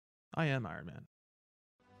I am Iron Man.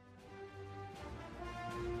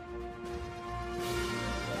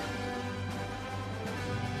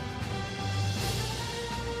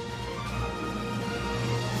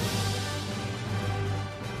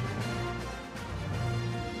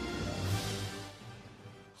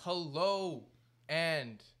 Hello,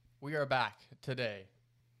 and we are back today,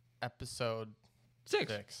 episode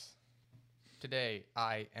 6. Today,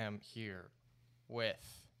 I am here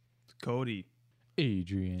with Cody,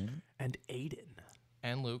 Adrian. And Aiden.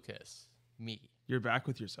 and Lucas, me. you're back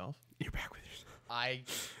with yourself. You're back with yourself. I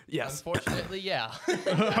Yes. unfortunately, yeah.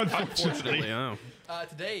 Unfortunately, I know.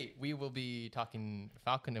 Today we will be talking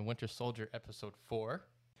Falcon and Winter Soldier episode 4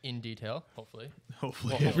 in detail. Hopefully,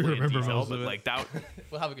 Hopefully, Well, if we hopefully in remember detail, most but of it. like that.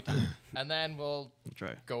 we'll have a good time, and then we'll We'll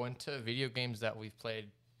try. go into video games that we've played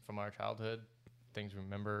from our childhood, things we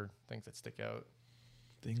remember, things that stick out.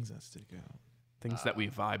 Things that stick out. Things that we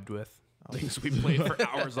vibed with. Things we played for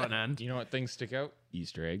hours on end. You know what things stick out?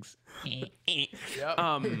 Easter eggs. Yep.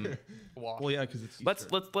 Walk. Well, yeah, because it's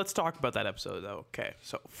Let's talk about that episode though. Okay,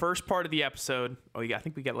 so first part of the episode. Oh yeah, I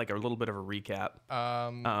think we get like a little bit of a recap.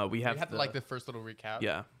 We have had like the first little recap.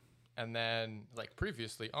 yeah. And then, like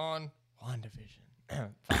previously on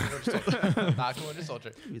WandaVision, Falcon Winter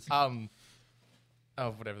Soldier,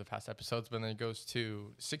 of whatever the past episodes, but then it goes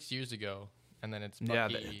to 6 years ago, and then it's Bucky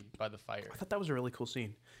Yeah, by the fire. I thought that was a really cool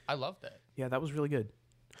scene. I love that. Yeah, that was really good.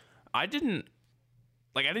 I didn't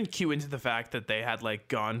cue into the fact that they had like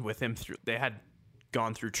gone with him through. They had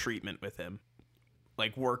gone through treatment with him,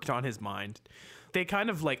 like worked on his mind. They kind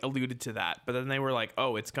of like alluded to that, but then they were like,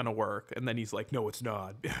 "Oh, it's gonna work," and then he's like, "No, it's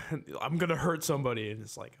not. I'm gonna hurt somebody," and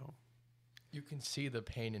it's like, "Oh, You can see the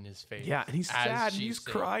pain in his face. yeah," and he's as sad. And she's he's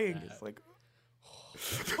saying crying. that. It's like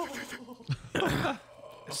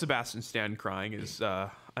Sebastian Stan crying is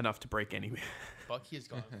enough to break any Bucky has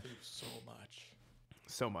gone through so much.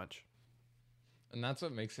 so much. And that's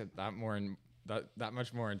what makes it that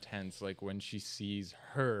much more intense. Like when she sees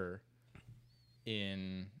her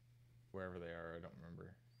in wherever they are, I don't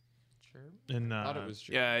remember. Sure. in. I thought it was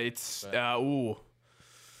true. Yeah, it's But- ooh,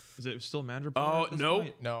 Is it still Madripoor? Oh, at this no.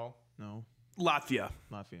 point? No. No, Latvia.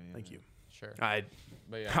 Latvia. Yeah, Thank yeah. you. Sure. I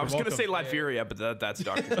But yeah, I was you're gonna say welcome. Latveria, but that's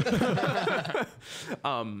Doctor.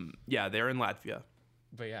 Yeah, they're in Latvia.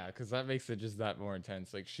 But yeah, because that makes it just that more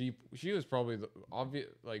intense. Like she was probably the obvious.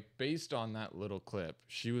 Like based on that little clip,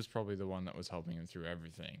 she was probably the one that was helping him through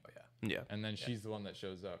everything. Oh yeah. Yeah. And then she's the one that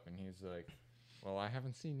shows up, and he's like, "Well, I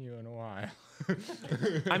haven't seen you in a while."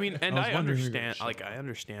 I mean, and I was I wondering who understand. you're Like, I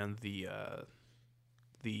understand the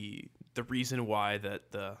reason why that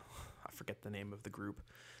I forget the name of the group.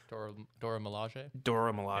 Dora Milaje.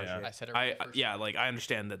 Dora Milaje. Yeah. I said it right first. Yeah, like I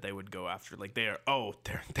understand that they would go after like they're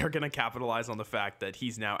gonna capitalize on the fact that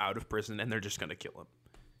he's now out of prison and they're just gonna kill him.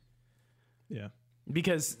 Yeah.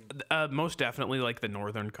 Because most definitely like the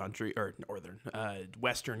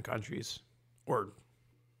Western countries or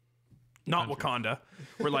not Wakanda,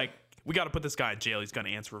 we're like, we got to put this guy in jail. He's gonna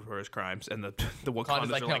answer for his crimes, and the Wakandans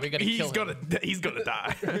like, are no, like, we gotta kill him." he's gonna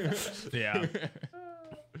die. Yeah.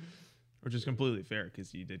 Which is completely fair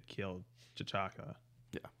because he did kill T'Chaka.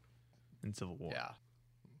 Yeah. In Civil War. Yeah.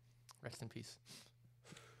 Rest in peace.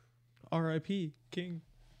 R.I.P. King.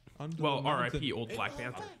 Under Well, the mountain. R.I.P. Old Black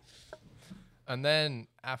Panther. And then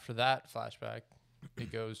after that flashback,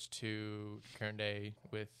 it goes to current day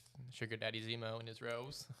with Sugar Daddy Zemo in his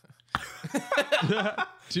robes.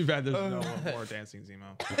 Too bad there's no more dancing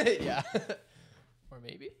Zemo. Yeah. Or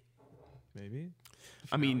maybe. Maybe.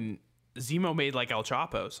 I mean, Zemo made like El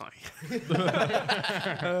Chapo. So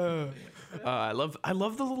I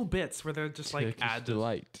love the little bits where they're just like Turkish add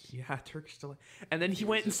delight. Yeah, Turkish delight. And then he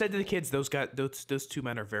went and said to the kids, those two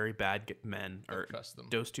men are very bad men, or trust them.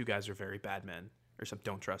 those two guys are very bad men, or something.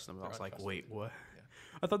 Don't trust them. And I was like, trust wait, what?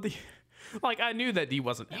 I thought I knew that he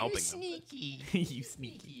wasn't helping them. Sneaky. You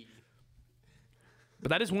sneaky. But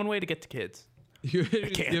that is one way to get to kids. He was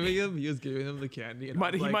candy. giving him the candy. And Might-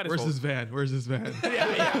 I was he like, might as Where's well- his van? Where's his van?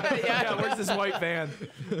 Yeah. Where's this white van?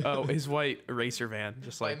 Oh, his white racer van.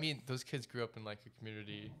 Just I like mean, those kids grew up in like a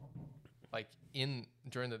community, like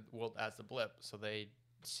during the world as the blip, so they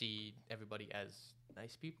see everybody as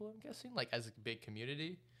nice people. I'm guessing, like as a big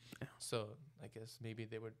community. So I guess maybe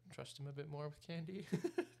they would trust him a bit more with candy.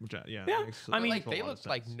 Which, yeah. Yeah, makes I a- mean- makes like a they lot of look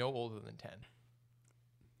like sense. no older than 10.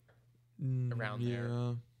 Mm, around there.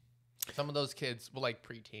 Yeah. Some of those kids were like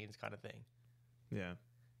preteens kind of thing. Yeah.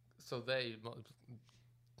 So they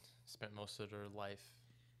spent most of their life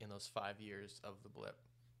in those 5 years of the blip.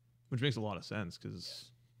 Which makes a lot of sense because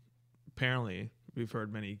apparently we've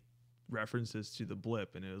heard many references to the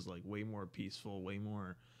blip and it was like way more peaceful, way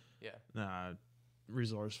more Yeah.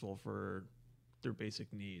 resourceful for their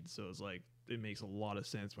basic needs. So it's like it makes a lot of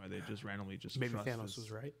sense why they just randomly just Maybe trust Thanos this-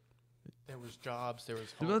 was right. There was jobs. There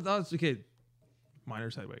was But hope. that's okay. Minor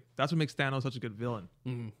sideway. That's what makes Thanos such a good villain,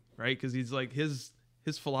 right? Because he's like his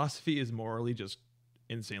philosophy is morally just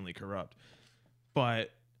insanely corrupt,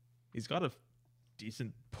 but he's got a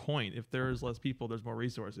decent point. If there's less people, there's more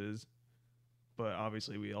resources. But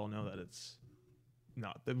obviously, we all know that it's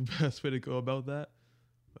not the best way to go about that.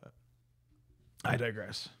 But I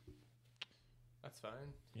digress. That's fine.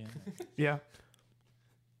 Yeah. Yeah.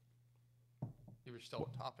 You were still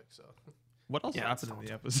on topic, so. What else Yeah, happened in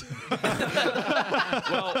the episode?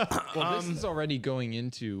 Well, this is already going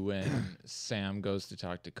into when Sam goes to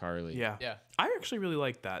talk to Carly. Yeah. Yeah. I actually really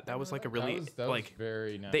liked that. That was like a really that was like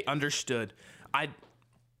very nice. they understood. I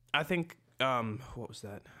think what was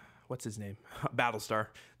that? What's his name? Battlestar.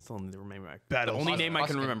 It's the only name the only name I can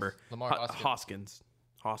Hoskins. remember. Lamar Hoskins.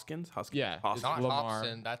 Hoskins. Yeah, Hoskins. Not Lamar.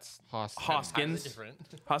 Hobson. That's Hoskins. entirely Hoskins. different.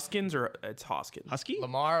 Hoskins or it's Hoskins. Husky?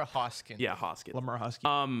 Lamar Hoskins. Yeah, Hoskins. Lamar Husky.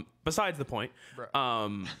 Besides the point,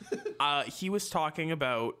 Bro. he was talking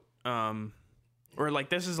about, or like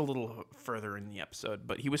this is a little further in the episode,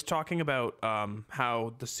 but he was talking about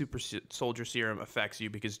how the super soldier serum affects you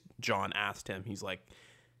because John asked him. He's like,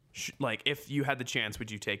 like if you had the chance,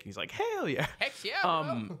 would you take it? He's like, hell yeah. Heck yeah,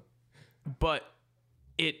 bro. But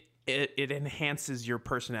it enhances your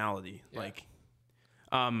personality. Yeah. Like,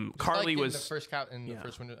 Just Carly like in was the first yeah.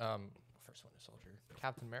 first Winter Soldier,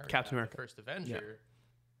 Captain America, Captain America. the first Avenger.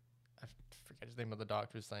 I forget his name of the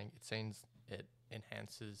doctor's thing. It's saying it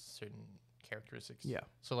enhances certain characteristics. Yeah.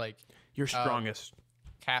 So like your strongest.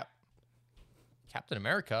 Captain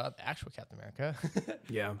America, the actual Captain America.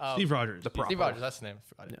 Yeah. Steve Rogers. Steve Rogers, that's the name.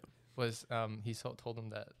 I forgot it. Was he told him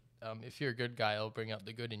that if you're a good guy, I'll bring out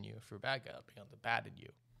the good in you. If you're a bad guy, I'll bring out the bad in you.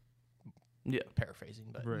 Yeah. Paraphrasing,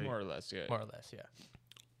 but Right. More or less, yeah. more or less, yeah.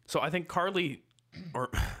 So I think Carly or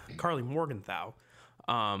Carly Morgenthau,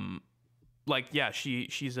 like yeah,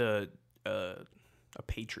 she's a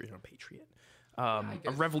patriot, a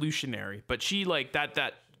guess. revolutionary, but she like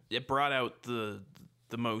that it brought out the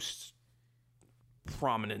most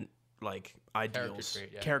prominent like ideals,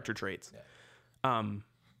 character traits.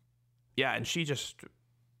 Yeah, and she just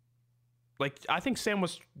like I think Sam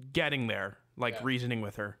was getting there, like Yeah. reasoning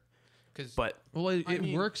with her, Because but Well,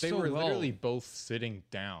 it works They so were well. literally both sitting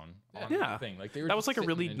down on Yeah. the thing. Like they were that was just like a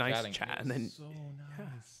really sitting and nice chatting. chat, It and then was so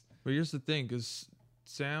nice. But here's the thing, because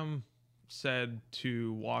Sam said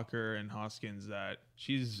to Walker and Hoskins that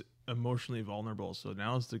she's emotionally vulnerable, so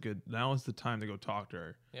now is the time to go talk to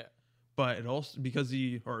her. yeah, But it also because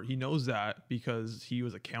he knows that because he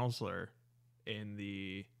was a counselor in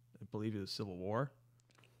the I believe it was Civil War.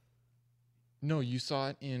 No, you saw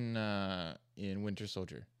it in Winter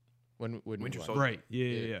Soldier. When we Winter watched Soldier. it. Right.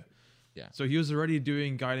 Yeah. Yeah. So he was already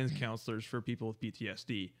doing guidance counselors for people with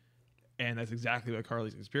PTSD. And that's exactly what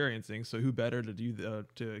Carly's experiencing. So who better to do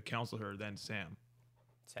to counsel her than Sam?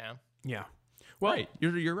 Sam. yeah. Well, Right.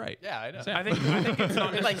 You're right. Yeah, I know. Sam. I think it's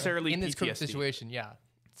not Like necessarily in this current PTSD. situation, yeah,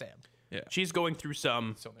 Sam. She's going through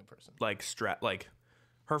some It's the only person. like like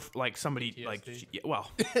her like somebody PTSD.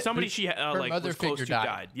 like somebody she like mother was close figure to died.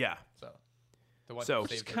 died. Yeah, So the one So-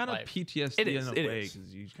 that It's saved her kind of life. PTSD It is, in it a way is.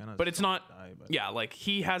 because you kind of. but it's not. die, but- Yeah, like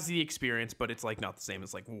he has the experience, but it's like not the same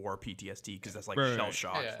as like war PTSD because that's like Right, shell right.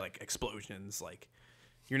 shock, Yeah. like explosions, like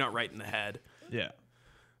you're not right in the head. Yeah.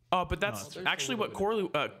 Oh, but that's there's actually a what little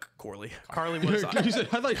Carly was. You said,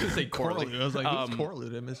 I thought you were say Corley. Corley. I was like, who's Corley?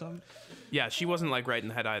 Did I miss something? Yeah, she wasn't like right in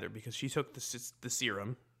the head either because she took the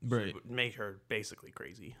serum, so Right. it would make her basically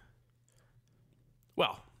crazy.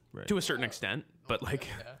 Well, Right. to a certain extent, but like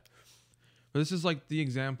Yeah. But this is like the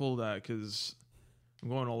example that because I'm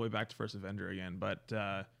going all the way back to First Avenger again, but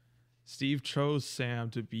Steve chose Sam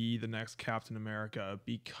to be the next Captain America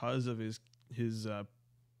because of his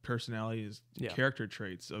personality, his Yeah. character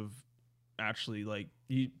traits of actually like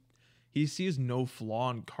he sees no flaw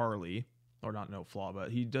in Carly, or not no flaw,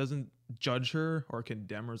 but he doesn't judge her or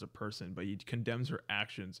condemn her as a person, but he condemns her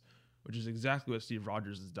actions, which is exactly what Steve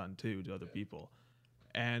Rogers has done too to other people.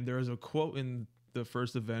 And there was a quote in the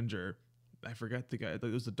first Avenger, I forget the guy, it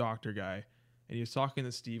was the doctor guy, and he was talking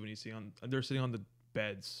to Steve when he's sitting on, they're sitting on the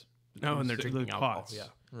beds. oh, and they're The drinking alcohol. cots. Yeah,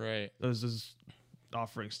 Right. It was just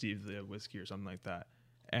offering Steve the whiskey or something like that.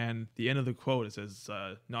 And the end of the quote, it says,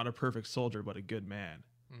 not a perfect soldier, but a good man.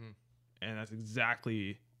 Mhm. And that's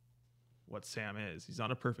exactly what Sam is. He's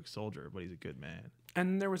not a perfect soldier, but he's a good man.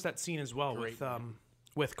 and there was that scene as well Great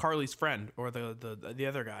with Carly's friend or the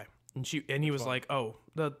other guy, and he was like, oh,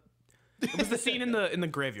 it was the scene in the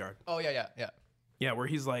graveyard. Oh yeah. Yeah, where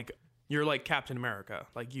he's like, you're like Captain America,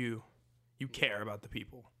 like you care about the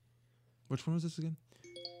people. Which one was this again?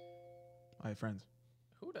 I have friends.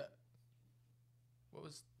 Who that? What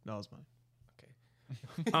was? That was mine.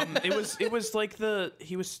 Okay. It was like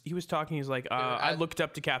he was talking. He's like, I looked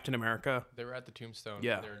up to Captain America. They were at the tombstone.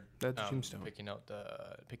 Yeah, They're at the tombstone. picking up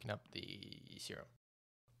the serum.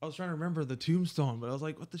 I was trying to remember the tombstone, but I was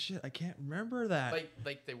like, what the shit? I can't remember that.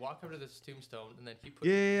 Like they walk up to this tombstone and then he put.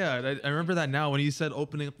 Yeah. I remember that now when you said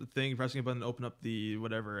opening up the thing, pressing a button to open up the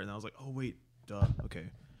whatever, and I was like, oh wait, duh. Okay,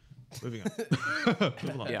 moving on.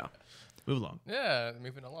 Move along. Yeah, Move along. Yeah,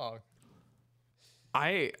 moving along.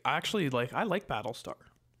 I actually like Battlestar.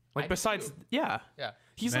 Like I do besides, too. yeah, Yeah.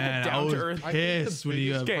 he's Man, like a I down was to earth. pissed when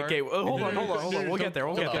you. Okay, hold on. We'll get there.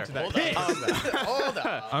 We'll get there. Hold on.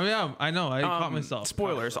 I mean, yeah, I know. I caught myself.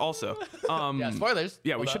 Spoilers also. Yeah, spoilers.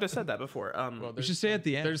 Yeah, we Hold should up. have said that before. We should say at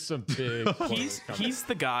the end. There's some big. He's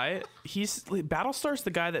the guy. Battlestar's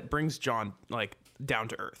the guy that brings John like down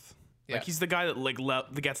to earth. Yeah. Like he's the guy that like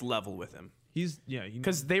that gets level with him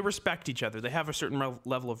because they respect each other. They have a certain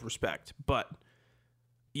level of respect, but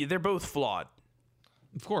they're both flawed.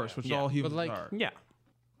 of course, which Yeah. all humans like- are. Yeah,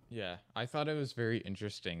 Yeah, I thought it was very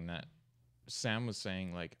interesting that Sam was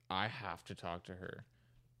saying like I have to talk to her,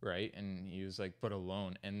 right? And he was like, but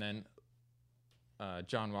alone. And then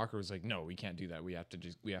John Walker was like, no, we can't do that. We have to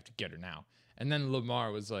get her now. And then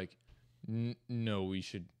Lamar was like, no, we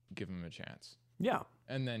should give him a chance. yeah.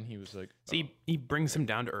 And then he was like, So he brings him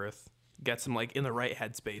down to earth, gets him like in the right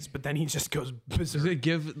headspace, but then he just goes So berserk.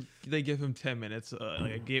 they give him 10 minutes,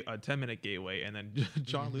 like a 10-minute gateway, and then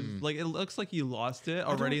John loses. Like it looks like he lost it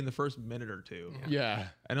already in the first minute or two. yeah.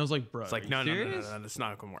 And I was like, bro, It's like no, that's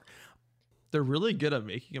not gonna work. They're really good at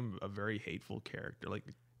making him a very hateful character. Like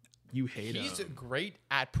you hate He's him. great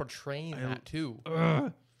at portraying that too.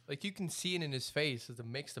 Ugh. Like you can see it in his face as the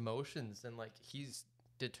mixed emotions, and like he's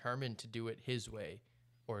determined to do it his way,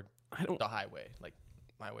 or I don't. the highway, like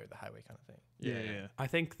my way or the highway kind of thing. Yeah. I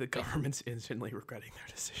think the government's instantly regretting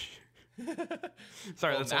their decision.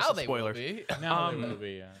 Sorry, Well, that's now also they spoilers. will be. Now they will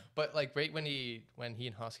be, yeah. But like right when he and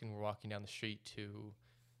Hoskin were walking down the street to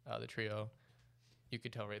the trio, you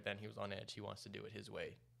could tell right then he was on edge. He wants to do it his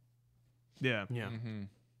way. Yeah. Yeah. Mm-hmm.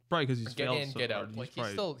 Probably because he's Get failed in, so get hard. out. Like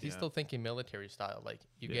probably- he's still thinking military style. Like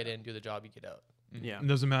you get in, do the job, you get out. Yeah. It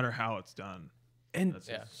doesn't matter how it's done. And That's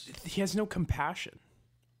Yeah. he has no compassion,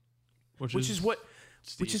 which is what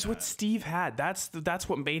Steve had. That's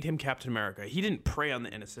what made him Captain America. He didn't prey on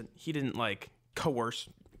the innocent. He didn't like coerce.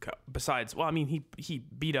 Besides, well, I mean, he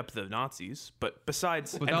beat up the Nazis, but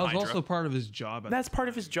besides, But and that was Hydra, also part of his job. that's part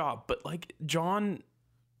of his job. But like John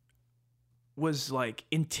was like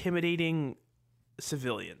intimidating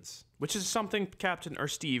civilians, which is something Captain or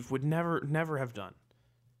Steve would never have done.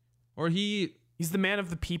 Or He's the man of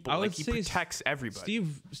the people. I would Like he say protects everybody.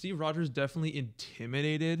 Steve Rogers definitely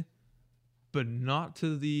intimidated, but not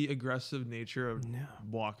to the aggressive nature of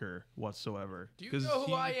Walker whatsoever. Do you 'Cause know who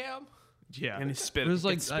he- I am? Yeah. And he spit. It was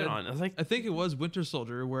like spit on. I was like, I think it was Winter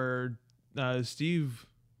Soldier where Steve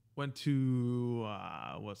went to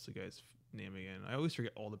what's the guy's name again? I always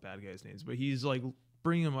forget all the bad guys' names, but he's like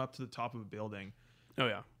bringing him up to the top of a building, oh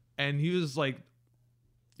yeah. and he was like,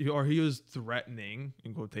 he was threatening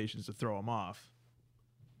in quotations to throw him off,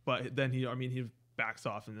 but then he backs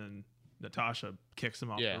off, and then Natasha kicks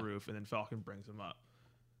him off Yeah. the roof, and then Falcon brings him up.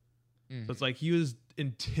 Mm-hmm. So it's like he was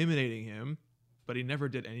intimidating him, but he never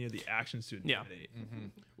did any of the actions to Yeah. intimidate.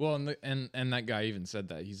 Well, and that guy even said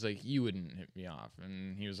that. He's like, you wouldn't hit me off.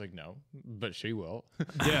 And he was like, no, but she will.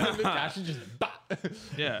 Yeah. Natasha just, bah!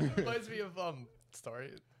 Yeah. Reminds me of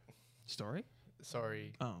story. Story?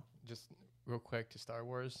 Sorry, Oh. just real quick to Star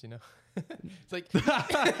Wars. You know, it's like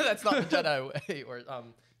that's not the Jedi way, or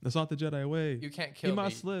That's not the Jedi way. you can't kill He me.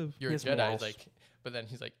 must live. You're He a has Jedi. morals. Like, but then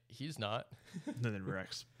he's like, he's not. And then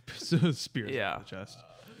Rex spears Yeah. him in the chest.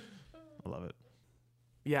 I love it.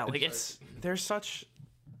 Yeah, like there's such.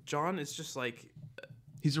 John is just like,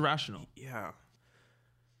 He's irrational. yeah.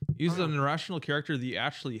 He's an irrational character that you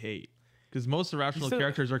actually hate. Because most irrational He's a-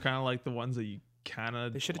 characters are kind of like the ones that you kind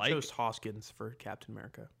of They should have like. chose Hoskins for Captain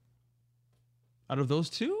America. Out of those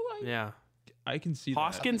two, Yeah. I can see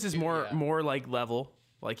Hoskins is Dude, more yeah. more like level.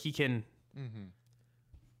 Like he can.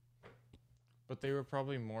 But they were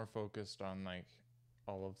probably more focused on like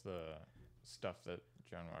all of the stuff that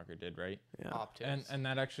John Walker did, right? Yeah. Optics. And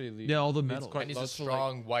that actually leads, Yeah, all the leads medals. quite And he's a lots to,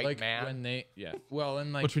 strong white man. When they, yeah, well,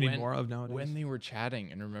 and like Which we need when- more of nowadays. When they were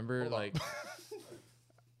chatting, and remember, Hold on. like,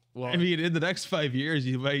 well, I mean, in the next 5 years,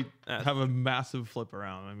 you might Yeah. have a massive flip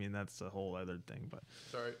around. I mean, that's a whole other thing. But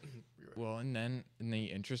Sorry. well, and then and the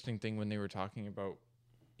interesting thing when they were talking about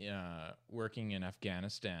working in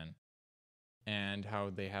Afghanistan, and how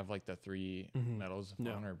they have like the 3 medals of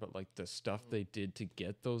Yeah. honor, but like the stuff they did to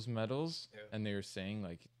get those medals, and they were saying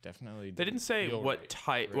like definitely They didn't say feel what right,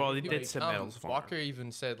 type. right? Well, they Like, did say medals of honor. Walker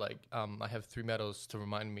even said like, I have 3 medals to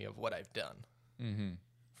remind me of what I've done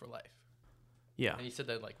for life. Yeah, And he said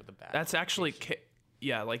that like with a badge. that's actually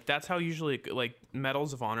yeah, like that's how usually like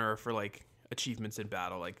medals of honor are for like achievements in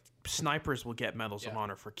battle. Like snipers will get medals of Yeah.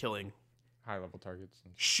 honor for killing, high level targets.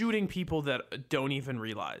 And shooting people that don't even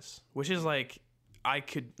realize, which is like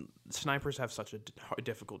snipers have such a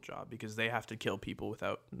difficult job because they have to kill people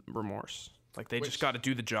without remorse. Like they just Which- got to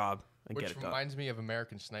do the job and which get it done. reminds me of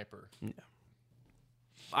American Sniper.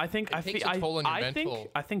 I think It takes a toll on your I mental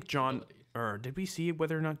think John, ability. or did we see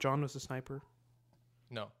whether or not John was a sniper?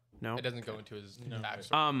 No, No. it doesn't go into his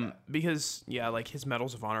backstory. Because yeah, like his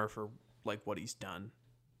medals of honor for like what he's done.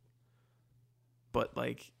 But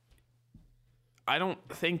like, I don't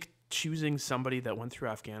think choosing somebody that went through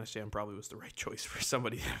Afghanistan probably was the right choice for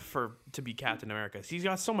somebody to be Captain America. He's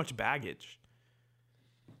got so much baggage.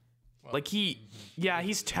 Well, Like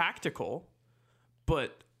he's tactical,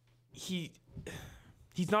 but he's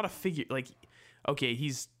not a figure. Like, okay,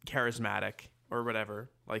 he's charismatic or whatever.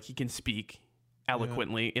 Like he can speak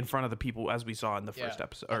eloquently in front of the people, as we saw in the first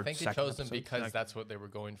episode. I Or think they second chose him episode. because that's what they were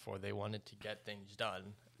going for. They wanted to get things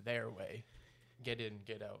done their way, get in,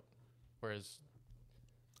 get out. Whereas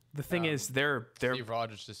The thing is, they're Steve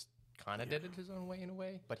Rogers just kind of did it his own way in a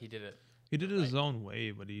way, but he did it. He did it his own way,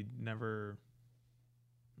 but he never.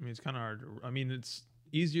 I mean, it's kind of hard. I mean, it's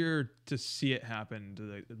easier to see it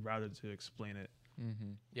happen rather to explain it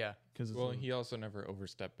Yeah, because well, he also never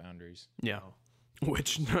overstepped boundaries. yeah,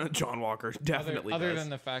 which John Walker definitely other does. than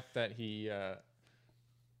the fact that he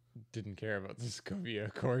didn't care about the Sokovia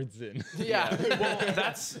Accords in. yeah. well,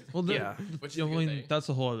 that's yeah. Which is I a good mean, thing. that's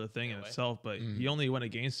a whole other thing in way. itself. But he only went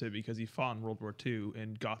against it because he fought in World War II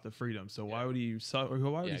and got the freedom. So why would he? Why would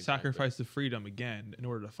Yeah, he exactly. sacrifice the freedom again in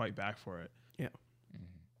order to fight back for it? Yeah.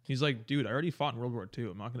 He's like, dude, I already fought in World War II.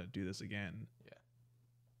 I'm not gonna do this again.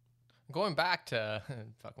 Going back to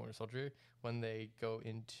Falcon Winter Soldier, when they go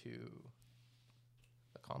into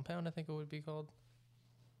the compound, I think it would be called.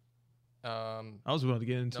 I was about to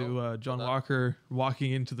get into No, John hold on. Walker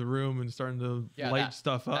walking into the room and starting to Yeah, light that-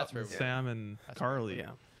 stuff up that's where with we- Sam and That's where Carly.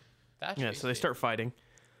 Yeah. That Yeah. chase So they scene- start fighting.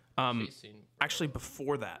 chase scene- Actually,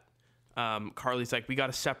 before that, Carly's like, we got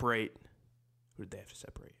to separate. Who did they have to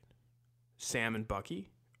separate? Sam and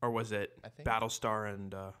Bucky, or was it I think- Battlestar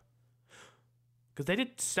and? Because they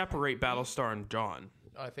did separate Battlestar and John.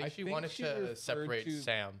 I think I she think wanted she to referred separate to-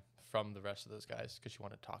 Sam from the rest of those guys because she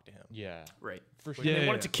wanted to talk to him. Yeah, Right. for sure. And they Yeah.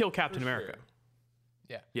 wanted to kill Captain For America. sure.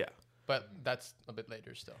 Yeah, Yeah. but that's a bit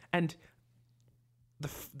later still. And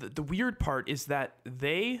the weird part is that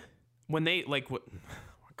when they like what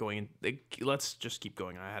going in, let's just keep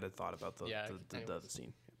going. I had a thought about the anyways.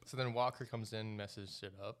 scene. So then Walker comes in, messes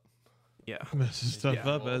it up, Yeah. Messes stuff Yeah.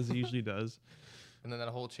 up as he usually does. and then that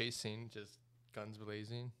whole chase scene, just guns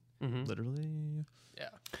blazing. Mhm. Literally. Yeah,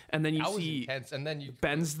 And then you that was see intense. And then you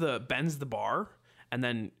bends the bar, and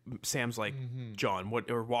then Sam's like, John, Walker,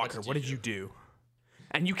 did what you did you do?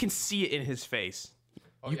 And you can see it in his face.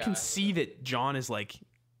 Oh, You yeah, can I- see that John is like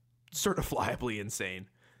certifiably insane.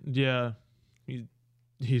 Yeah. He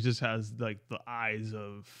just has like the eyes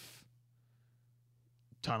of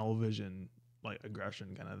tunnel vision, like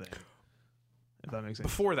aggression kind of thing. If that makes sense.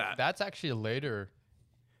 Before that, That's actually later.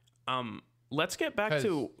 let's get back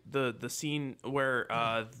to the scene where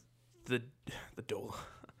the Dola.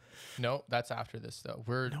 No, that's after this though.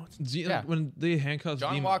 We're Yeah. When they handcuff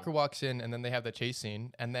John Zemo. Walker walks in, and then they have the chase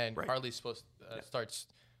scene, and then Right. Carly's supposed starts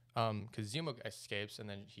because Zemo escapes, and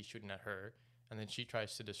then he's shooting at her, and then she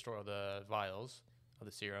tries to destroy the vials of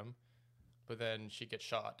the serum, but then she gets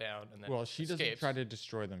shot down, and then Well, she doesn't escapes. try to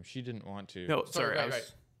destroy them. She didn't want to. No, Sorry, sorry, I right,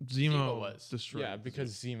 was, right. Zemo was. destroyed. Yeah,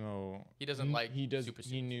 because Zemo He doesn't like he does super he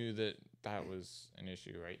suits. knew that was an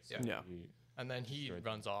issue, right? So Yeah. he- And then he destroyed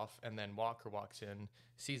runs off, and then Walker walks in,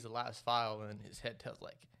 sees the last file, and his head tells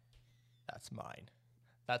like, "That's mine.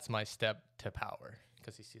 That's my step to power."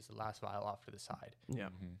 Because he sees the last vial off to the side, yeah.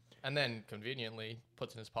 and then conveniently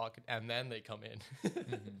puts in his pocket, and then they come in.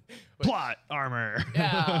 Plot armor.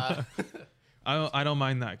 Yeah. I don't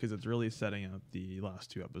mind that because it's really setting up the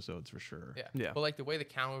last 2 episodes for sure. Yeah. Yeah. But like the way the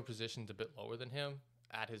camera position's a bit lower than him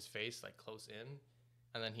at his face, like close in,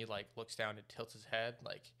 and then he like looks down and tilts his head,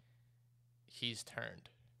 like he's turned.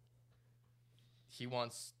 He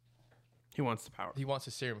wants He wants the power.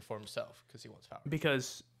 the serum for himself because he wants power.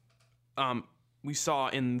 Because we saw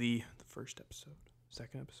in the first episode,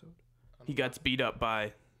 second episode, he gets beat up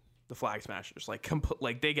by the Flag Smashers. Like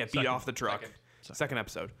they get beat Second. off the truck. Second. Second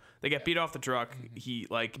episode. They get beat off the truck. He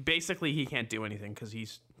like basically he can't do anything because he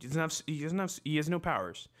has no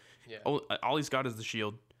powers. Yeah. All he's got is the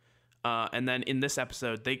shield. And then in this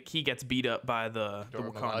episode, he gets beat up by the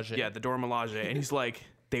Dora Wakanda- Milaje. yeah, the Dora Milaje, and he's like,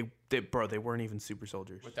 they weren't even super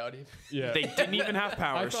soldiers. Without even. Yeah. They didn't even have I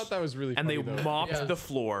powers. thought that was really and funny, they though. mopped Yeah. the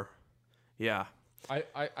floor. Yeah.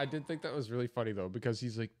 I did think that was really funny though, because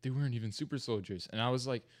he's like, they weren't even super soldiers, and I was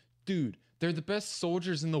like, dude, they're the best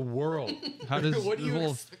soldiers in the world. How does What do you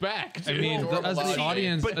well, expect? I mean, Dora as the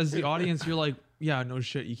Milaje. audience, you're like, yeah, no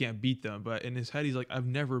shit, you can't beat them. But in his head, he's like,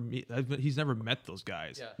 he's never met those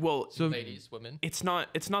guys. Yeah. Well, So Ladies, women. it's not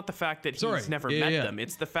the fact that Sorry. he's never Yeah, met yeah. them.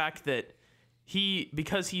 It's the fact that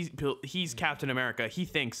because he's Captain America, he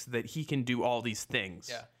thinks that he can do all these things.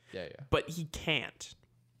 Yeah. yeah. But he can't.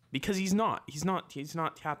 Because he's not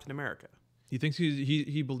Captain America. he thinks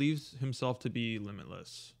he believes himself to be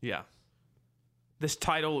limitless. Yeah. This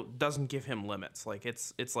title doesn't give him limits. Like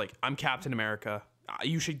it's like I'm Captain America.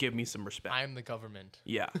 You should give me some respect. I'm the government.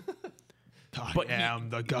 Yeah. I But am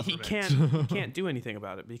the he government. can't do anything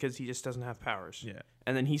about it because he just doesn't have powers. Yeah.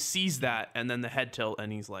 And then he sees that and then the head tilt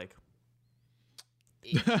and he's like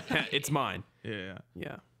it's mine. Yeah.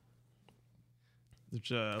 Yeah.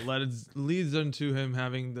 Which leads into him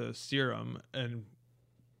having the serum, and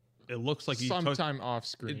it looks like he took Sometime off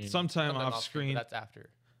screen. it sometime Something off screen. That's after.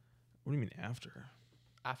 What do you mean after?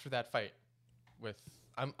 After that fight with.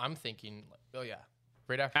 I'm thinking, like, oh, yeah.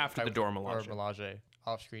 Right after After fight the with Dora Dora Milaje. Milaje.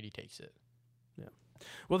 Off screen, he takes it.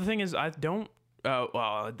 Well, the thing is, I don't.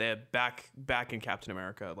 Well, they back in Captain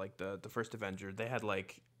America, like the first Avenger, they had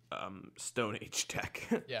like Stone Age tech.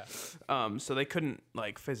 Yeah. So they couldn't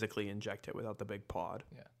like physically inject it without the big pod.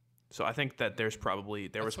 Yeah. So I think that there was That's what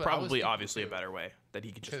I was probably thinking obviously a too. better way that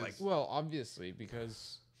he could just like. 'Cause- Well, obviously,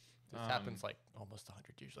 because This happens like almost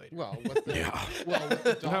 100 years later. well, what the, Yeah. well, what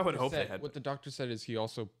the I would doctor hope they said, had- what the doctor said is he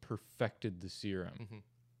also perfected the serum. Mm-hmm.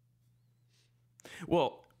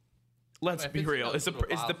 Well, let's I be think real. that Is was a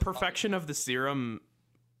the wild perfection of the serum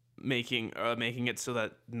making it so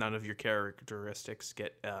that none of your characteristics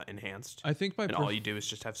get enhanced, I think by and all you do is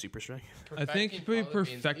just have super strength? I think by Perfecting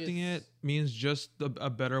probably means perfecting it it's- means just a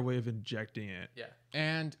better way of injecting it. Yeah.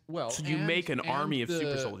 And well, So you and- make an and army of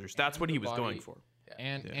super the- soldiers. That's and what the he was going body- for.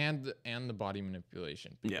 And Yeah. and the body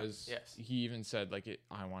manipulation. Yeah. Because Yes. he even said like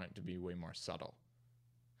I want it to be way more subtle.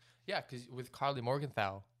 Yeah, because with Carly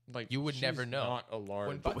Morgenthau, Like You would she's never know. Not a large.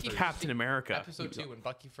 When But with Bucky- Captain America, episode 2, when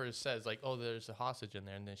Bucky first says, like, oh, there's a hostage in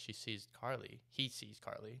there, and then she sees Carly. He sees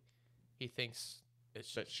Carly. He thinks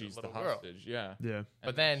it's that just she's a the little girl. hostage. Yeah. Yeah. But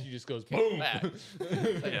And then she just goes came boom. back.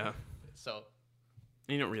 yeah, So,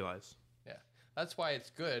 you don't realize. yeah. That's why it's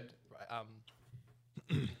good.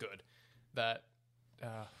 Good. That, how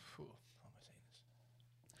am I saying this?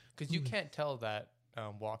 Because you can't tell that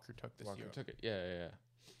Walker took the Walker serum. took it. Yeah, yeah, yeah.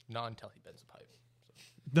 Not until he bends a pipe.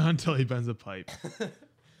 Not until he bends a pipe.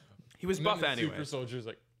 He was And then buff the anyway. Super Soldier's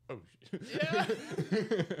like, oh shit. Yeah.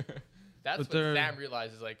 That's But what they're- Sam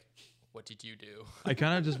realizes, like, what did you do? I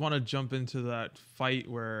kind of just want to jump into that fight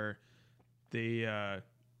where the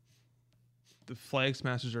Flag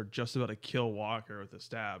Smashers are just about to kill Walker with a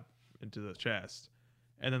stab into the chest,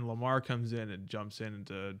 and then Lamar comes in and jumps in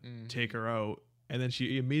to take her out, and then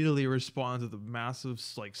she immediately responds with a massive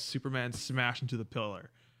like Superman smash into the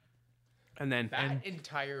pillar. And then That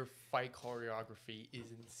entire fight choreography is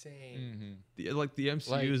insane. The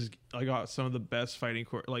MCU's I got some of the best fighting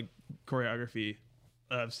choreography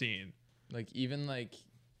I've seen. Like even like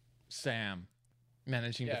Sam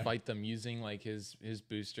managing Yeah. to fight them using like his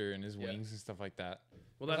booster and his wings and stuff like that.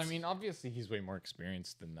 Well, 'Cause, that's- I mean, obviously he's way more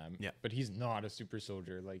experienced than them. Yeah. But he's not a super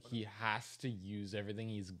soldier. Like he has to use everything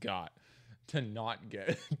he's got to not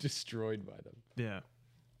get destroyed by them. Yeah.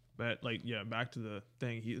 But back to the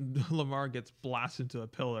thing. Lamar gets blasted into a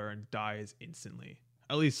pillar and dies instantly.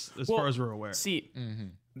 At least as far as we're aware. see, I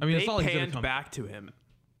mean, they it's not like he's gonna panned come back to him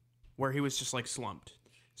where he was just like slumped.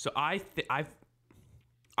 So I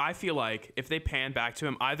feel like if they pan back to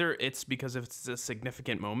him, either it's because it's a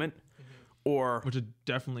significant moment, or which it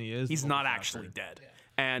definitely is. he's not actually dead.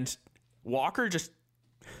 And Walker just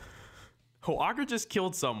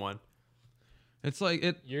killed someone. It's like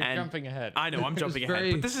it. You're And jumping ahead. I know I'm It was jumping ahead,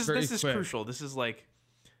 very- but this is very quick. crucial. This is like,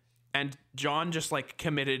 and John just like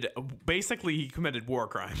committed war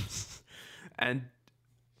crimes, and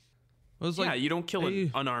It was yeah, like you don't kill an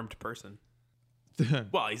they- unarmed person.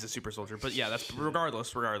 Well, he's a super soldier, but yeah, that's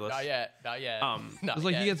regardless. Not yet. Not yet. Not It's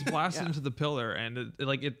like he yet. gets blasted into the pillar, and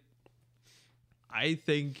I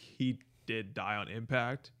think he did die on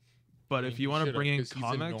impact. But if you want to bring in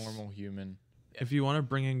comics, he's a normal human. if you want to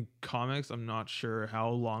bring in comics, I'm not sure how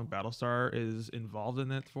long Battlestar is involved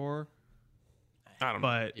in it for. I don't know.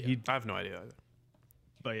 But Yeah. he, I have no idea either.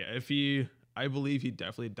 but yeah, I believe he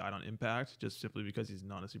definitely died on impact, just simply because he's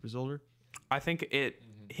not a super soldier. I think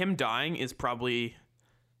him dying is probably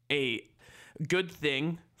a good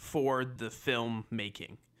thing for the film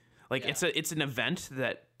making. Like Yeah. it's an event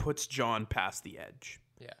that puts John past the edge.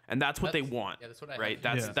 Yeah. And that's what they That's- want. yeah, that's what I right? have.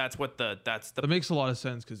 That's Yeah. that's what that's the That makes a lot of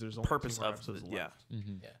sense because there's only purpose 2 more of episodes yeah. left.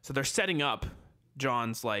 Yeah. So they're setting up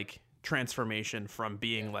John's like transformation from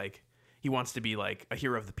being like he wants to be like a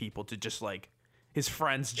hero of the people to just like his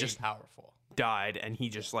friends Just just powerful. died and he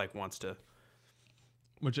just like wants to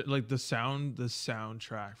Which like the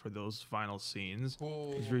soundtrack for those final scenes is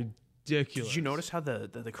Ooh. ridiculous. Did you notice how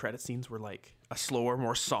the credit scenes were like a slower,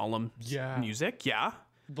 more solemn Yeah. music? Yeah.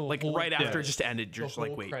 The Like whole- right after yeah. it just ended, you're The just like,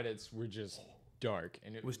 whole wait. credits were just dark,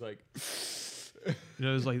 and it was like, It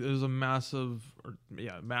was like there was a massive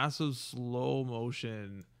slow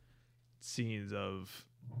motion scenes of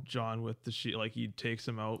John with the shield. Like he takes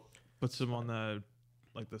him out, puts him on the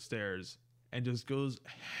stairs, and just goes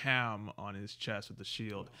ham on his chest with the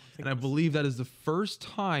shield. And I believe that is the first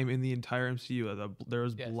time in the entire MCU that there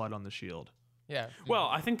was Yes. blood on the shield. Yeah. Well,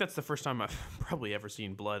 I think that's the first time I've probably ever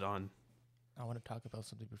seen blood on. I want to talk about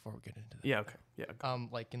something before we get into that. Yeah, okay. Yeah.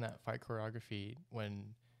 Like in that fight choreography when,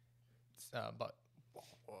 but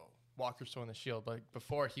Walker's throwing the shield. But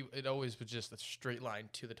before it always was just a straight line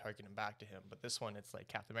to the target and back to him. But this one, it's like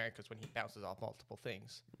Captain America's when he bounces off multiple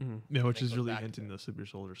things, Yeah, which then is goes really back to hinting it. the super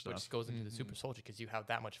soldier stuff. which goes into the super soldier because you have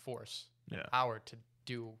that much force, Yeah. power to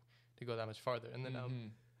go that much farther. And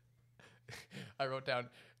then I wrote down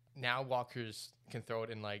now Walker's can throw it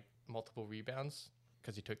in like multiple rebounds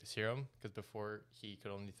because he took the serum. Because before he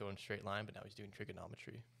could only throw in straight line, but now he's doing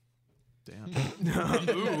trigonometry. Damn.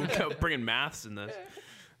 Ooh, bringing maths in this.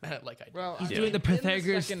 Like I did. well, He's I doing mean, the in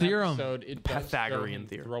Pythagoras second theorem. episode, it does show Pythagorean him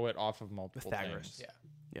theorem. Throw it off of multiple Pythagoras. things.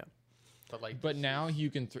 Yeah. But like, But now he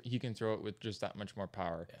can throw it with just that much more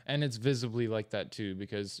power, Yeah. and it's visibly like that too.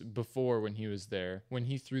 Because before, when he was there, when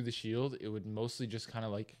he threw the shield, it would mostly just kind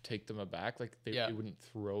of like take them aback, like Yeah. it wouldn't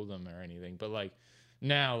throw them or anything. But like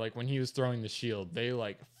now, like when he was throwing the shield, they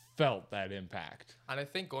like felt that impact. and I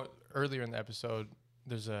think earlier in the episode,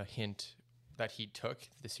 there's a hint that he took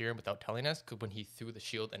the serum without telling us. Because when he threw the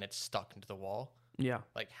shield and it stuck into the wall, Yeah.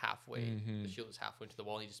 like halfway, the shield is halfway into the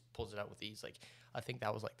wall, and he just pulls it out with ease. Like I think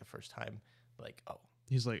that was like the first time, like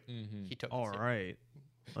He's like, he took. the all serum. right,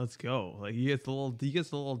 let's go. Like he gets a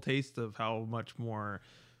little taste of how much more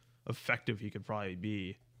effective he could probably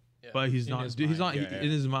be. Yeah. But he's In not. his He's mind, not yeah, in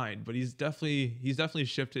his mind. But he's definitely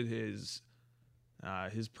shifted his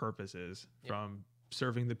purposes from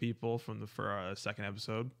serving the people from the second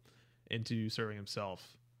episode into serving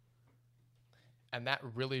himself. And that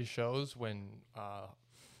really shows when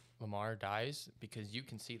Lamar dies, because you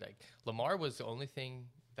can see like Lamar was the only thing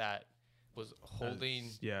that was holding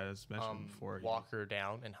As mentioned before. Walker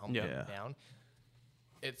down and Humble Yeah. down.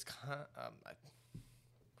 It's kind I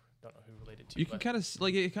don't know who related to. You can but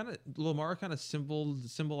kind of Lamar kind of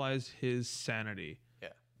symbolized his sanity. Yeah.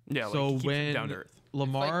 Like, So he keeps him when down to earth. it's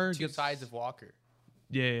Lamar like two gets sides of Walker.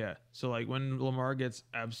 Yeah. So like when Lamar gets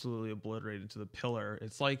absolutely obliterated to the pillar,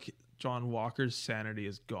 it's like John Walker's sanity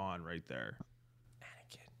is gone right there.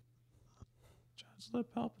 Anakin. Chancellor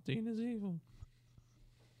Palpatine is evil.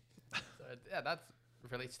 So, yeah, that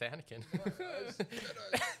relates to Anakin.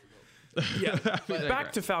 Yeah. But-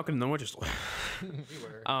 Back to Falcon and the Winter Soldier. We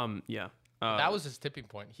were. Yeah. That was his tipping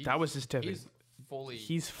point. that was his tipping. He's fully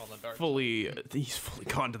He's on the dark side. he's fully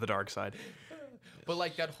gone to the dark side. But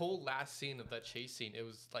like that whole last scene of that chase scene, it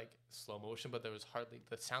was like slow motion, but there was hardly,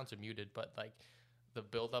 the sounds are muted, but like the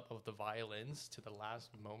buildup of the violins to the last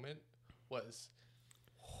moment was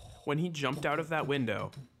When he jumped out of that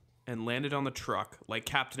window and landed on the truck like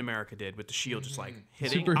Captain America did with the shield just like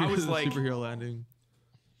hitting, I was like, superhero landing.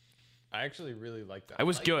 I actually really like that. I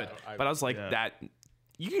was like good, that. but I was like, Yeah. that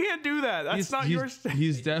you can't do that. That's not yours.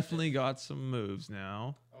 He's definitely got some moves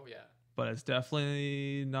now, oh yeah. but it's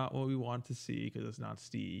definitely not what we want to see because it's not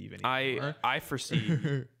Steve anymore. I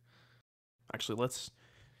foresee. Actually, let's.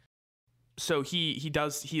 So he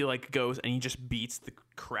like goes and he just beats the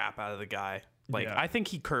crap out of the guy. Like Yeah. I think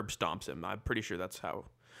he curb stomps him. I'm pretty sure that's how.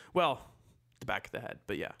 Well, the back of the head,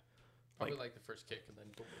 but yeah. Probably like the first kick and then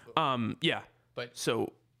boom, boom, boom. Yeah. But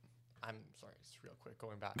So I'm sorry, it's real quick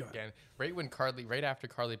going back again. Right after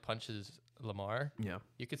Carly punches Lamar, yeah,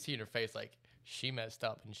 you could see in her face like she messed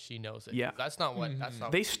up and she knows it. Yeah. That's not what that's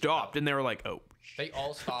not they what she stopped felt. and they were like, oh. They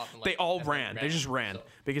all stopped and, like, They all and ran. They just ran So-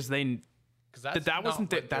 because they. 'cause that's that wasn't not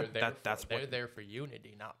the- what they're that- there that- for. that's They're what- there for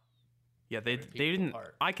unity, not Yeah, they people didn't.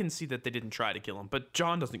 apart. I can see that they didn't try to kill him, but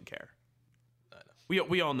John doesn't care. I know.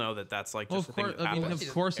 we all know that that's like Well, just of the thing course, that I mean, happens.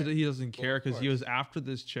 of course, he doesn't care of because he course. was after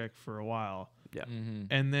this chick for a while, Yeah.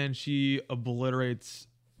 and then she obliterates.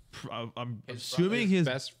 I'm His assuming brother. his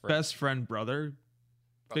Best best friend. friend brother,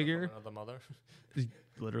 Brother figure. from another mother.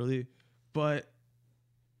 literally, but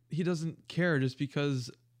he doesn't care just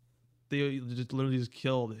because they just literally just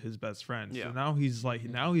killed his best friend. Yeah. So now he's like,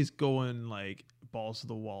 now he's going like balls to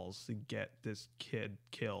the walls to get this kid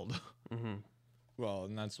killed. Mm-hmm. Well,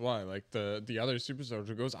 and that's why, like, the other super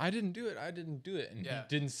soldier goes, I didn't do it, and Yeah. he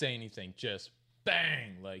didn't say anything, just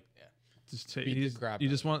bang, like, Just Beat the he's, crap he out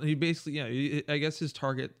just of want he basically I guess his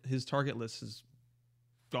target list has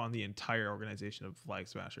gone the entire organization of Flag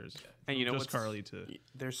Smashers. And you know just what's Carly to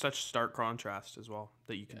there's such stark contrast as well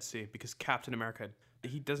that you can see because Captain America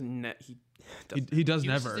he doesn't he does He uses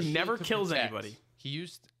never. the He never shield to kills protect. anybody. He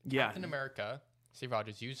used Yeah. Captain America. Steve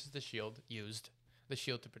Rogers used the shield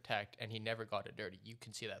to protect, and he never got it dirty. You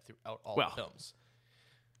can see that throughout all Well. the films.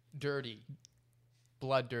 Dirty,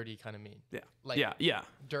 blood dirty, kind of mean. Yeah. Like yeah.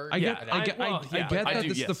 dirty. I Yeah, get, and I get, well, I yeah, get I that do,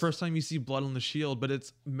 this is the yes. first time you see blood on the shield, but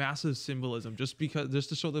it's massive symbolism just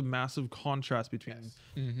to show the massive contrast between.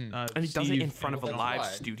 Yes. And he does it Steve in front of a and- live Why?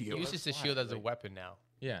 studio. He uses the shield as a weapon now.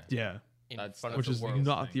 yeah. Yeah, In That's- front which of is the world.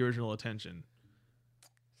 not the original intention.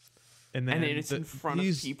 And then And it's in front of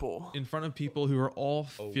he's people. in front of people who are all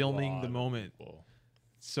A filming lot the of moment. people.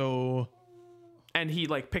 So And he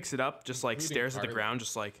like picks it up, just like Including stares at the Carly. ground,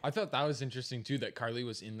 just like I thought that was interesting too, that Carly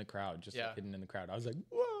was in the crowd, just Yeah. like hidden in the crowd. I was like,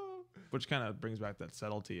 whoa. which kind of brings back that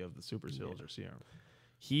subtlety of the super soldier serum.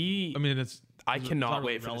 he. I mean, it's I it's cannot not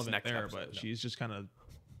really wait for this relevant next there, episode. but she's just kind of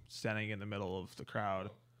standing in the middle of the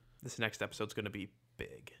crowd. This next episode's gonna be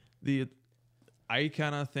big. I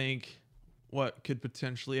kind of think what could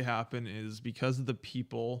potentially happen is because of the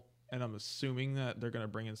people, and I'm assuming that they're gonna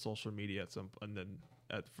bring in social media at some, and then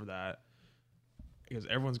for that, because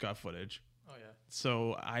everyone's got footage. Oh yeah.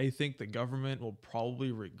 So I think the government will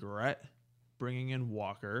probably regret bringing in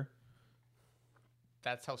Walker,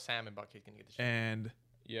 That's how Sam and Bucky can get the shield. and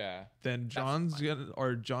Yeah. then John's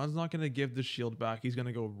not gonna give the shield back. He's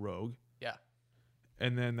gonna go rogue, Yeah.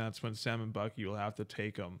 and then that's when Sam and Bucky will have to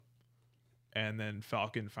take him, and then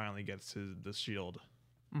Falcon finally gets the shield.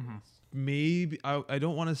 Mm-hmm. Maybe I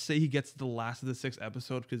don't want to say he gets the last of the 6th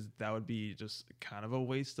episode because that would be just kind of a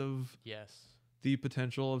waste of Yes. the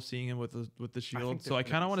potential of seeing him with the shield. So I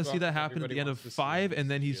there's kind of want to see that happen at everybody the end of wants to see 5, him and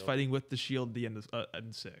then with the he's shield. fighting with the shield at the end of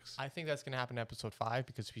in 6. I think that's gonna happen in episode 5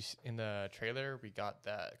 because in the trailer we got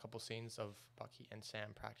a couple scenes of Bucky and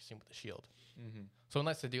Sam practicing with the shield. Mm-hmm. So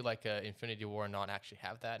unless they do like a Infinity War and not actually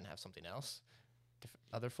have that and have something else,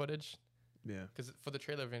 other footage, Yeah. because for the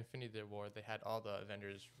trailer of Infinity War they had all the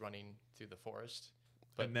Avengers running through the forest,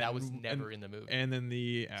 but And that was then- never in the movie. And then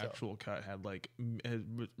the actual cut had like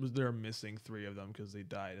was there missing 3 of them because they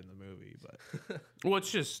died in the movie, but Well,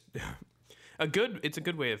 it's just it's a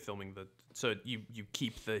good way of filming so you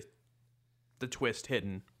keep the twist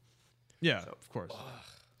hidden. yeah, of course.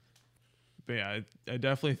 But yeah, I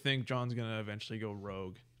definitely think John's gonna eventually go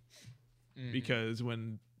rogue because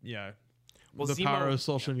when Well, the Zemo- power of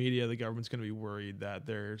social media, the government's gonna be worried that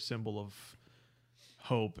their symbol of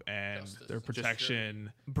hope and Justice. their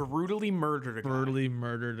protection brutally murdered a guy. brutally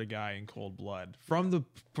murdered a guy in cold blood from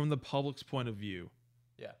the public's point of view.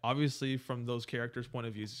 Yeah. Obviously, from those characters' point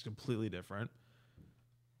of view, it's completely different.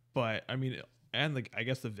 But I mean, and I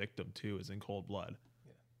guess the victim too is in cold blood.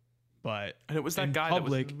 Yeah. But And it was that in guy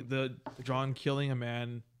public, that was the John killing a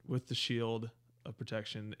man with the shield of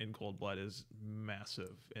protection in cold blood is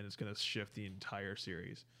massive, and it's going to shift the entire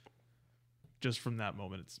series. Just from that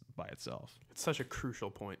moment, it's by itself. it's such a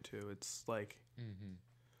crucial point too. It's like Mm-hmm.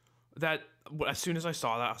 that as soon as I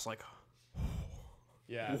saw that I was like,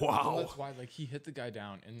 Yeah. Wow. So that's why, like, he hit the guy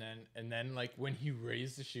down, and then like when he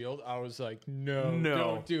raised the shield, I was like, no, no,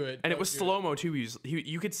 don't do it. And it don't was do slow mo too.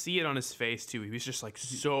 You could see it on his face too. He was just like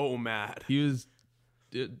so mad. He was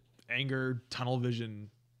anger, tunnel vision,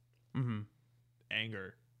 Mm-hmm.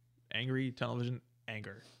 anger, angry, tunnel vision,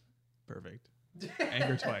 anger. Perfect.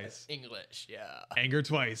 Anger twice. English, yeah. Anger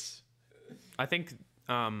twice. I think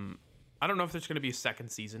I don't know if there's going to be a second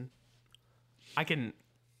season. I can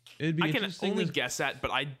It'd be I can interesting. only to- guess at, but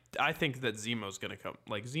I think that Zemo's going to come.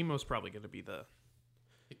 Like Zemo's probably going to be the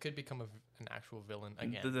It could become an actual villain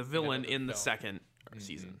again. the villain another in the film. second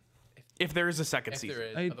season. If there is a second If season. there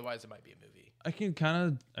is, I- otherwise it might be a movie.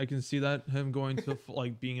 I can see that him going to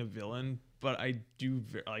like being a villain, but I do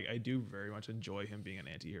very much enjoy him being an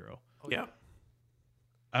anti-hero. Yeah.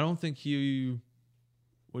 I don't think he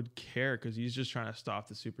would care because he's just trying to stop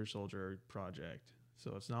the super soldier project.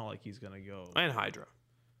 So it's not like he's gonna go And Hydra.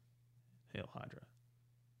 Hail Hydra.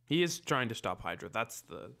 He is trying to stop Hydra. That's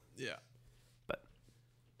the Yeah. but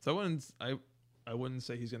So I wouldn't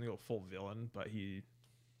say he's gonna go full villain, but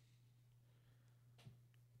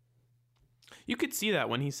You could see that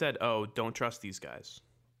when he said, "Oh, don't trust these guys."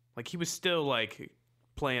 Like he was still like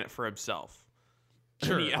playing it for himself.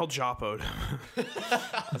 Sure. And he El Chapo'd.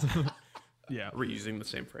 yeah, Reusing the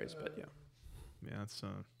same phrase, but yeah. yeah. That's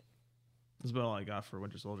about all I got for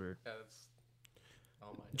Winter Soldier. Yeah, that's.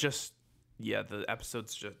 Oh my. Just yeah, the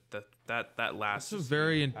episode's just that last. It's a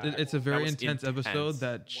very was intense episode intense.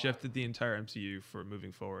 that shifted the entire MCU for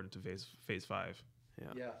moving forward into phase 5.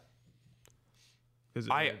 Yeah. Because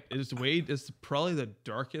I- it's probably the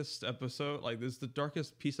darkest episode. Like this is the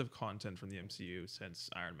darkest piece of content from the MCU since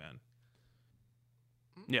Iron Man,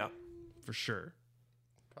 Yeah. for sure.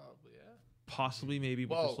 Probably yeah. Possibly maybe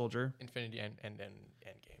Winter Well, Soldier, Infinity and Endgame.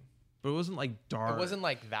 but it wasn't like dark. It wasn't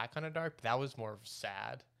like that kind of dark. But that was more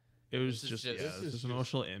sad. It was this is just just- yeah, this it is was just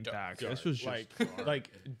emotional impact. This was just like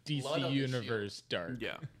DC Blood on the universe dark.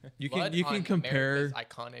 Yeah. you Blood can on compare. America's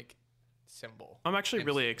iconic symbol. I'm actually MC.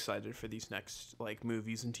 really excited for these next like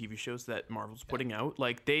movies and TV shows that Marvel's putting out.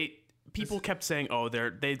 Like people kept saying, "Oh,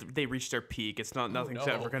 they reached their peak. It's nothing's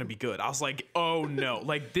no. ever going to be good." I was like, "Oh no.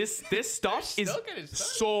 Like this stuff is still getting started.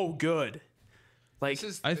 so good." Like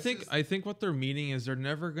I think what they're meaning is they're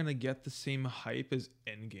never gonna get the same hype as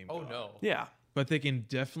Endgame. Oh got. no. yeah. But they can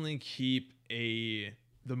definitely keep the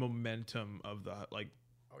momentum of the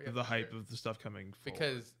Oh, yeah, the for hype sure. of the stuff coming forward.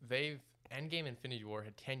 Because Endgame Infinity War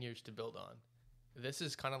had 10 years to build on. This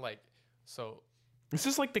is kind of like so This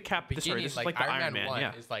is like the beginning this is like the Iron Man, 1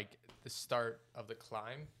 yeah. is like the start of the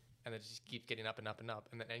climb and then it just keeps getting up and up and up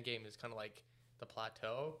and then Endgame is kind of like the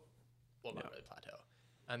plateau. Well, not really plateau.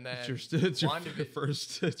 And then it's your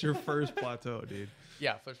WandaVision- first plateau, dude.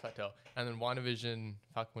 Yeah, first plateau. And then WandaVision,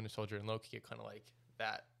 Falcon Winter Soldier, and Loki are kind of like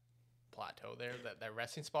that plateau there, that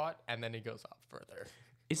resting spot, and then it goes up further.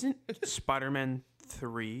 Isn't Spider-Man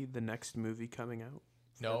 3 the next movie coming out?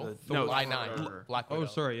 No, No, July for- 9th. Black Oh,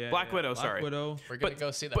 Widow. sorry, yeah. Black yeah. Widow, Black sorry. Widow. We're going to But-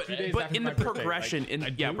 go see that. But, 2 days but after in my the birthday, progression, I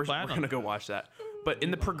do we're plan on gonna go that. watch that. But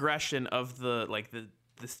in the progression of the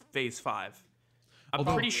this Phase 5, I'm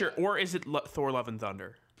Although- pretty sure, or is it Thor: Love and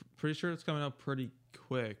Thunder? Pretty sure it's coming out pretty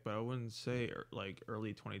quick, but I wouldn't say like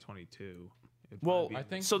early 2022. It'd Well, probably be- I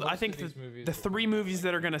think So most I of think these movies the will three come out, movies like,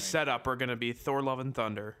 that are gonna 2020. set up are gonna be Thor: Love and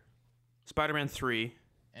Thunder, Spider-Man 3,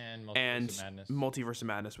 and and Multiverse of Madness. Multiverse of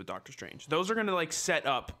Madness with Doctor Strange. Those are gonna like set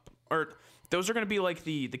up, or those are gonna be like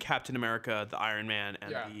the Captain America, the Iron Man,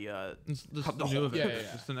 and Yeah. It's the the new whole- event. Yeah, yeah,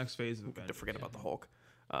 yeah. It's the next phase of the to event. forget about the Hulk.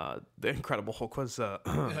 The Incredible Hulk was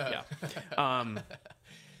yeah.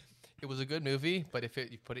 It was a good movie, but if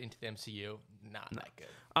you put it into the MCU, not that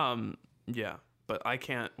good. Yeah, but I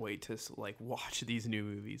can't wait to like watch these new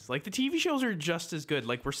movies. Like the TV shows are just as good.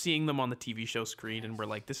 Like we're seeing them on the TV show screen, and we're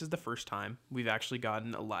like, this is the first time we've actually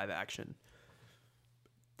gotten a live action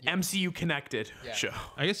MCU connected Yeah. show.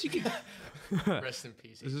 I guess you can. Rest in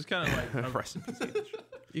peace. This is kind of like Rest in peace.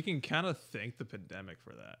 you can kind of thank the pandemic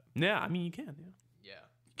for that. Yeah, I mean you can. Yeah. Yeah.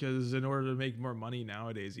 Because in order to make more money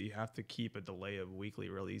nowadays, you have to keep a delay of weekly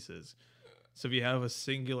releases. So if you have a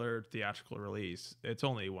singular theatrical release, it's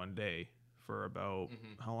only one day for about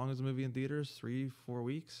how long is the movie in theaters? 3-4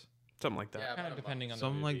 weeks, Something like that. Yeah. kind about of a depending on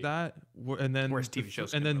something the like movie. that. And then Whereas TV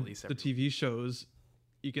shows and can then release the every TV shows,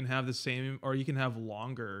 you can have the same, or you can have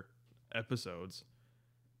longer episodes,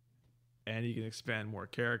 and you can expand more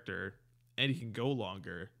character, and you can go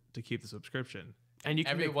longer to keep the subscription. And you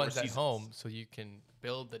can make more Everyone's at seasons. home, so you can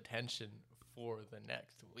build the tension for the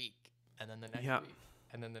next week, and then the next Yeah. week,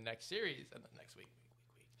 and then the next series, and the next week.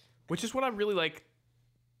 Which is what I really like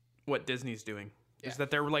what Disney's doing. Is Yeah.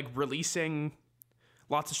 that they're like releasing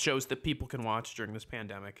lots of shows that people can watch during this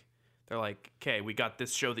pandemic. They're like, okay, we got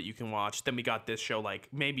this show that you can watch. Then we got this show, like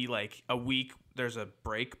maybe like a week there's a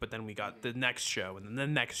break, but then we got the next show and then the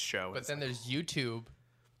next show. But then there's YouTube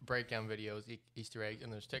breakdown videos, Easter eggs,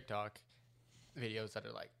 and there's TikTok videos that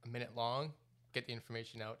are like a minute long, get the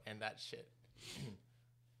information out, and that shit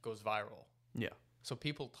goes viral. yeah. So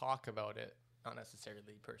people talk about it, not necessarily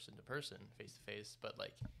person to person, face to face, but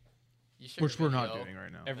like you share Which a we're not video, doing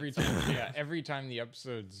right now. Every time, every time the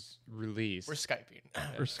episode's released, We're Skyping.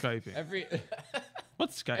 We're Skyping. every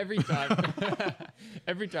What's Skype? every time,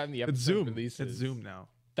 every time the episode it's Zoom. releases, It's Zoom now.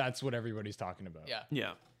 That's what everybody's talking about. Yeah,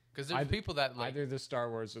 Yeah. because there's people that like Either the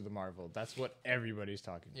Star Wars or the Marvel. That's what everybody's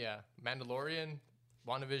talking about. yeah, Mandalorian,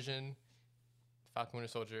 WandaVision, Falcon Winter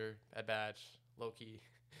Soldier, Bad Batch, Loki.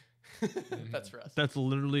 That's for us. That's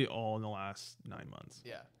literally all in the last 9 months,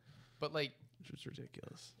 Yeah, but like which is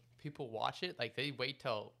ridiculous. people watch it, like they wait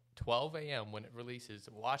till 12 a.m. when it releases,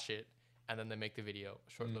 watch it, and then they make the video,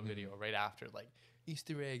 short little video right after, like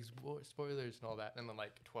Easter eggs, spoilers, and all that. And then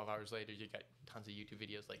like 12 hours later, you get tons of YouTube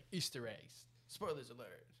videos like Easter eggs, spoilers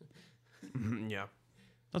alert. Yeah.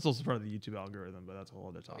 That's also part of the YouTube algorithm, but that's a whole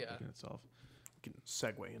other topic Yeah. in itself. We can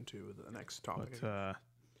segue into the next topic. But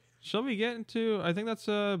shall we get into? I think that's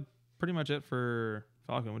pretty much it for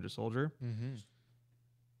Falcon Winter Soldier. Mm-hmm.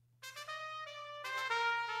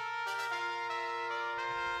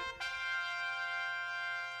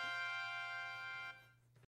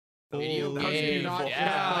 Video that was games, beautiful.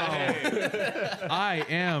 yeah. I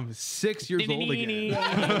am 6 years old again.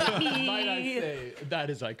 Might I say that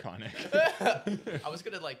is iconic. I was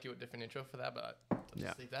gonna like do a different intro for that, but let's Yeah.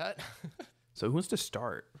 just leave that. So who wants to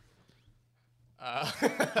start? I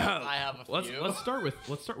have a few. Let's start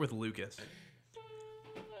with Lucas.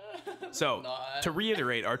 So Not- to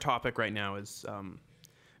reiterate, our topic right now is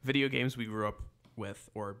video games we grew up with,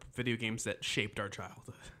 or video games that shaped our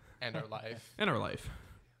childhood and our life. and our life.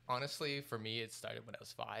 Honestly, for me, it started when I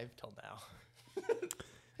was 5 till now.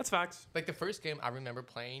 That's facts. Like the first game I remember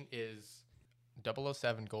playing is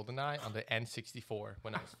 007 GoldenEye on the N64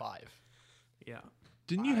 when I was 5. Yeah.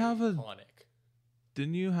 Didn't you have Iconic.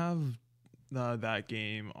 that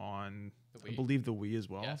game on? The I Wii. believe the Wii as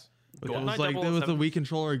well. Yes. But GoldenEye it was like there was the 007. Wii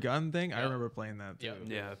controller gun thing. I Yeah. remember playing that too.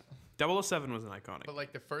 Yeah. Yeah. 007 was an iconic. But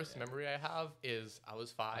like the first memory I have is I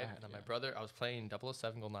was 5 and then my brother, I was playing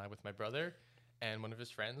 007 GoldenEye with my brother and one of his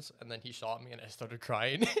friends, and then he shot me and I started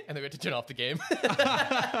crying and then we had to turn off the game.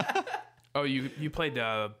 Oh, you played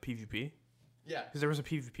PvP? Yeah. Because there was a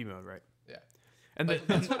PvP mode, right? Yeah. And Like,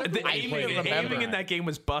 the I aiming, even remember aiming in that. that game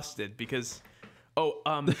was busted because there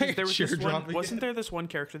was Cheer this one, dropping wasn't there this one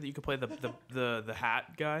character that you could play the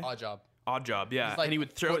hat guy? Odd job. Odd Job, yeah. It's like and he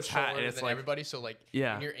would throw foot his hat, shorter and it's than like everybody. So like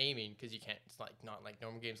Yeah. when you're aiming, because you can't, it's like not like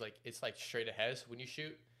normal games. Like it's like straight ahead. So when you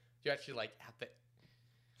shoot, you actually like have to.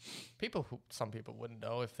 Some people wouldn't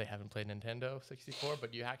know if they haven't played Nintendo 64,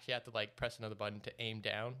 but you actually have to like press another button to aim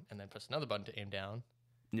down, and then press another button to aim down.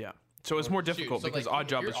 yeah. So it's more Shoot. difficult So, because like, Odd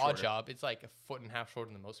Job your is Odd shorter. Job, it's like a foot and a half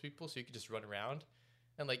shorter than most people, so you could just run around.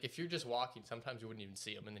 And like if you're just walking, sometimes you wouldn't even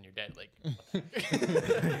see him, and then you're dead. Like,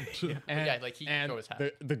 And, yeah, like he can and throw his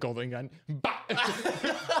hat. the golden gun.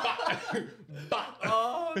 Bah!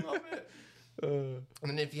 Oh, I love it. And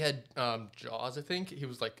then if you had Jaws, I think he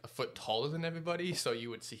was like a foot taller than everybody, so you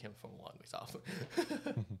would see him from a long ways off.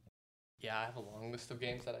 Yeah, I have a long list of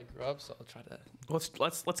games that I grew up, so I'll try to.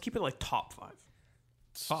 Let's keep it like top 5.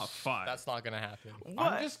 Top 5. That's not gonna happen.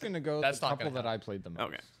 I'm just gonna go with That's the not couple gonna that I played the most.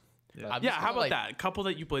 Okay. I'm Yeah. just How gonna, about like, that? A couple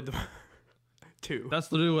that you played the 2.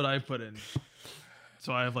 That's literally what I put in.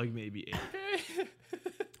 So I have like maybe 8.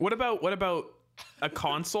 What about a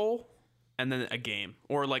console and then a game,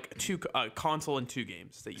 or like a console and 2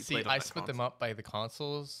 games that you See, played on I that split console? them up by the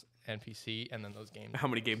consoles and PC, and then those games. How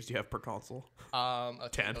many games do you have per console? A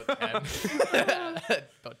 10. About 10.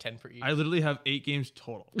 About 10 per each. I literally have 8 games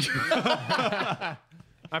total.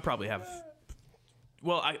 I probably have.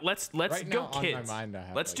 Well, let's Right go now, on my kids. mind, I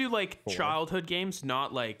have, Let's like, do like 4. childhood games,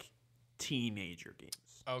 not like teenager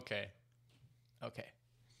games. Okay.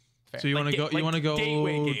 Fair. So you Like want to ga- go? You like want to go?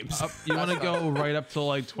 gateway games. Up, you want to go right up to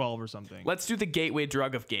like 12 or something? Let's do the gateway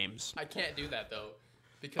drug of games. I can't do that though,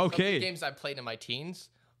 because some of Okay. the games I played in my teens,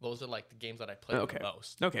 those are like the games that I played Okay. the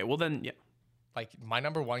most. Okay, well then, yeah. Like my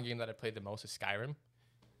number one game that I played the most is Skyrim.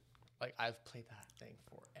 Like I've played that thing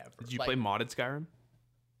forever. Did you Like, play modded Skyrim?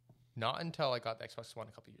 Not until I got the Xbox One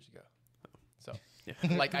a couple years ago. So,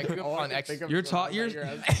 Yeah. like I grew up on X. You're taught. You're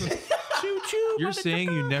you're saying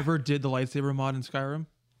you never did the lightsaber mod in Skyrim?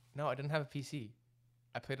 No, I didn't have a PC.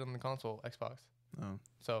 I played it on the console, Xbox. Oh,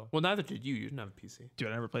 So Well, neither did you. You didn't have a PC. dude,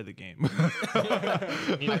 I never played the game.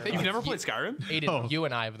 I think You've never played Skyrim? Aiden, Oh. you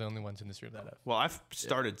and I are the only ones in this room that have. Well, I've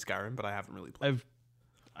started Skyrim, but I haven't really played.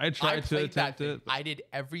 I I tried to played that attempt thing. it. I did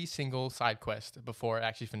every single side quest before I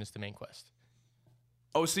actually finished the main quest.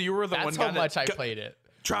 Oh, so you were the one That's guy how much I that played it.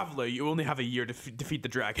 Traveler, you only have a year to defeat the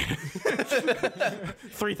dragon.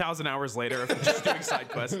 3,000 hours later of just doing side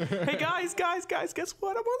quests. Hey guys, guess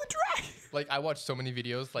what? I'm on the dragon. Like I watched so many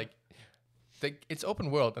videos. Like, it's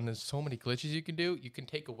open world and there's so many glitches you can do. You can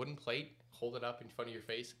take a wooden plate, hold it up in front of your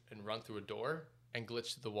face, and run through a door and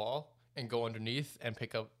glitch to the wall and go underneath and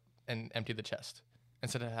pick up and empty the chest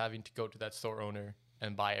instead of having to go to that store owner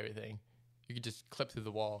and buy everything. You could just clip through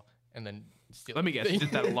the wall and then steal. Let me guess, you everything.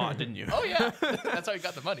 did that a lot, didn't you? Oh yeah, that's how you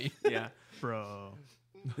got the money. Yeah. Bro.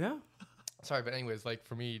 Yeah. Sorry, but anyways, like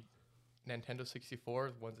for me, Nintendo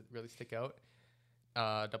 64, the ones that really stick out.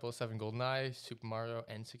 007 GoldenEye, Super Mario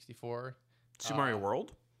N64. Super Mario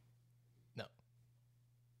World? No.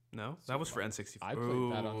 No? That was for N64. I played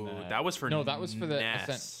that on the. That was for No, that was for the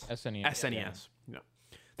NES. SNES. SNES. No.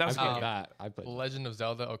 That I was played good. that. I played. Legend of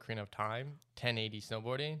Zelda: Ocarina of Time, 1080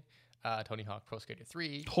 snowboarding, Tony Hawk Pro Skater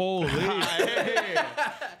 3. Holy,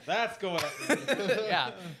 that's going.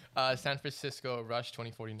 Yeah. San Francisco Rush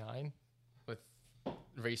 2049 with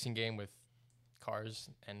racing game with cars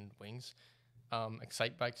and wings.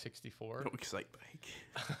 Excite Bike 64. Oh, Excite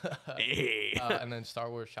Bike. Hey. And then Star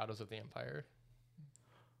Wars Shadows of the Empire.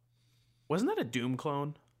 Wasn't that a Doom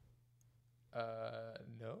clone?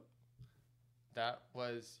 No. That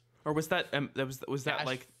was Or was that was that Dash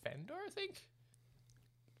like Fender, I think?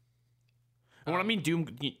 when I mean Doom?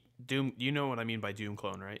 You know what I mean by Doom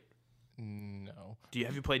clone, right? No.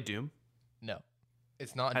 Have you played Doom? No.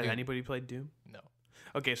 It's not Has Doom. anybody played Doom? No.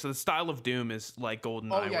 Okay, so the style of Doom is like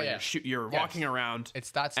GoldenEye, Oh, yeah, where yeah. you're Yes. walking around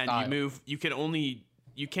It's that and style. you move.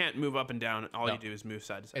 You can't move up and down. All No. you do is move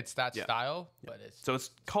side to side. It's that Yeah. style, but it's So it's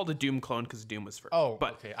called a Doom clone because Doom was first. Oh,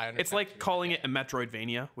 but okay, I understand it's what like you mean, calling it a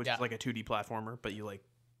Metroidvania, which Yeah. is like a 2D platformer, but you like,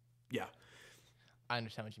 yeah, I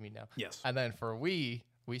understand what you mean now. yes. And then for Wii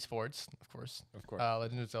Sports, of course. Of course.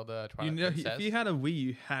 Legend of Zelda Twilight If Princess. you had a Wii,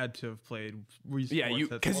 you had to have played Wii Sports. Yeah,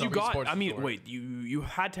 because Well, you Wii got. Sports I mean, before. wait, you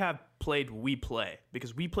had to have played Wii Play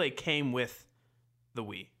because Wii Play came with the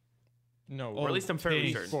Wii, No, or at least I'm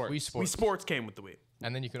fairly certain. Sports. Wii Wii Sports. Sports came with the Wii,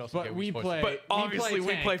 And then you could also But get we Wii Sports. play. but obviously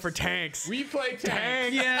we play tanks. for tanks. We play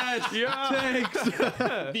tanks. Yes,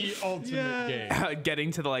 Yeah. The ultimate game.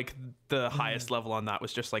 Getting to the highest level on that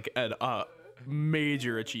was just like a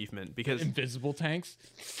major achievement because Invisible tanks.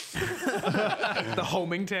 the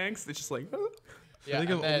homing tanks, it's just like Yeah, I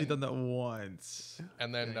think and I've only then, done that once.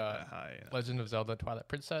 and then That high, yeah. Legend of Zelda Twilight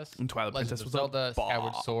Princess. and Twilight Legend Princess of was Zelda a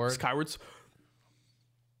Skyward bomb. Sword. Skyward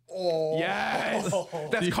Yes,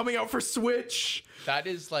 that's coming out for Switch. That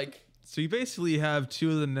is like, So you basically have two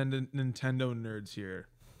of the Nintendo nerds here.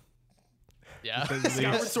 yeah.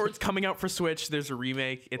 Skyward Sword's coming out for Switch. There's a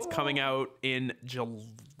remake. It's coming out in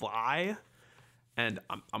July, and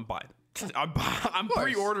I'm buying. I'm course.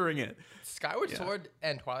 pre-ordering it. Skyward Sword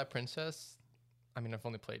and Twilight Princess. I mean, I've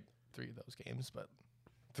only played 3 of those games, but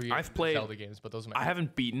 3 I've played- Zelda games, but those are my I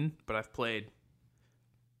haven't beaten, but I've played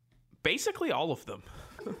basically all of them.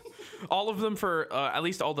 All of them for at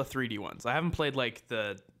least all the 3D ones. I haven't played like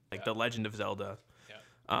the Legend of Zelda.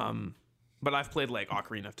 Yeah. But I've played like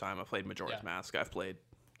Ocarina of Time. I've played Majora's Yeah. Mask. I've played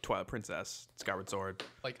Twilight Princess, Skyward Sword.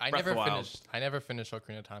 Like I Breath of never the Wild. finished. I never finished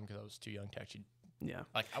Ocarina of Time because I was too young to actually. Yeah.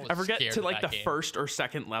 Like I was. I forget scared to of like the that game. first or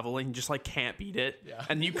second level and you just like can't beat it. Yeah.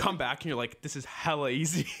 And you come back and you're like, this is hella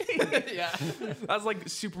easy. Yeah. That's like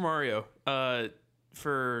Super Mario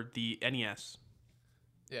for the NES.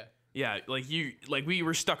 Yeah. Yeah, like we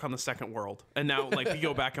were stuck on the second world, and now like we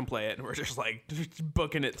go back and play it, and we're just like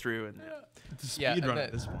booking it through. And It's a Yeah, speed and run then-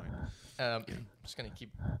 at this point. I'm just gonna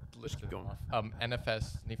keep listing going. off.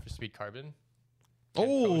 NFS Need for Speed Carbon.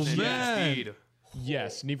 Oh Ghost man, Speed.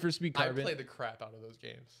 Yes, Need for Speed I Carbon. played the crap out of those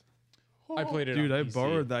games. I played it, dude, on I PC.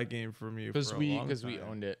 borrowed that game from you because for a we long because we time.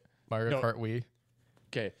 owned it. Mario No. Kart Wii.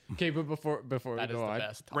 Okay, but before That we is the go on,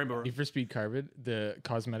 best. Rainbow Road. Need for Speed Carbon, the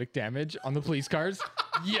cosmetic damage on the police cars.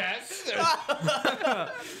 Yes,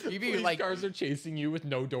 You be police like, cars are chasing you with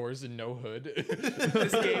no doors and no hood.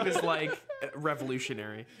 This game is like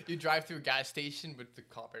revolutionary. you drive through a gas station with the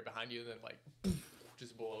cop right behind you, and then like,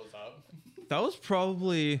 just blows up. That was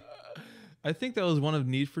probably, I think that was one of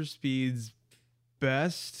Need for Speed's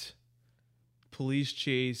best police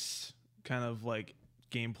chase kind of like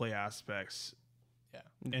gameplay aspects Yeah.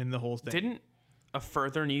 in the whole thing. Didn't a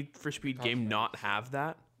further Need for Speed game not have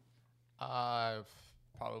that?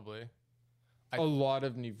 Probably. A lot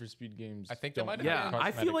of Need for Speed games. I think they don't might have have Yeah,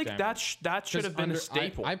 I feel cosmetic like damage. that should 'Cause have been a under-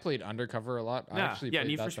 staple. I played Undercover a lot. I yeah, actually yeah. played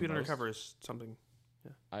Need that for the Speed most. Undercover is something.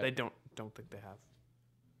 Yeah, I- they don't think they have.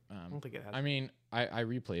 I don't think it has. I mean, I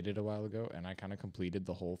replayed it a while ago and I kind of completed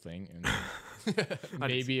the whole thing in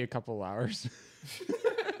maybe a couple hours.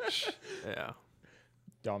 yeah.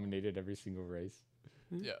 Dominated every single race.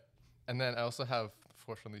 Yeah. And then I also have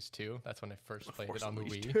Force Unleashed 2. That's when I first played it on the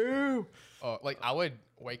Wii. Two. Oh, like I would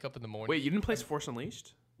wake up in the morning. Wait, you didn't play Force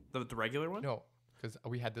Unleashed, the regular one? No, because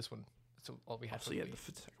we had this one. That's all we had. So for yeah, the the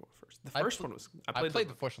Wii. second one first. The first one was I played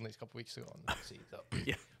the Force Unleashed a couple weeks ago on the PC. So.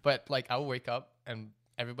 Yeah. But like I would wake up and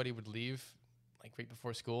everybody would leave like right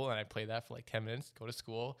before school, and I'd play that for like 10 minutes, go to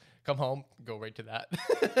school, come home, go right to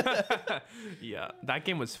that. Yeah, that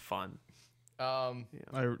game was fun. I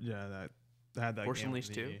had that Force game on Unleashed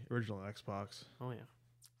the 2? original Xbox. Oh yeah.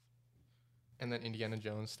 And then Indiana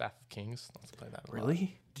Jones, Staff of Kings. Let's play that. a lot.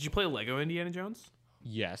 Really? Did you play Lego Indiana Jones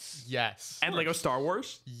Yes. Yes. and Lego Star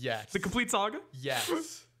Wars? Yes. The complete saga?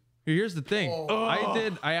 Yes. Here's the thing. Oh.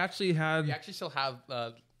 I actually had. We actually still have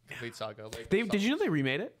complete saga. Like Did you know they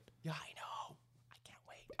remade it? Yeah, I know. I can't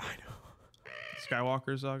wait. I know.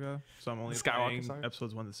 Skywalker Saga, so I'm only Skywalker playing Saga?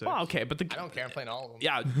 episodes 1 to 6. Well, okay, but the I don't care. I'm playing all of them.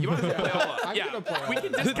 yeah, you might as well play all. I'm Yeah, gonna play we all can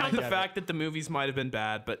of them. discount I the get fact that the movies might have been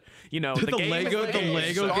bad, but you know the game is Lego, the the game.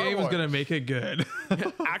 Lego Star game is Wars. gonna make it good.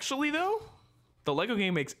 Actually, though, the Lego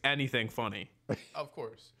game makes anything funny. Of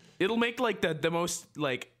course. It'll make like the most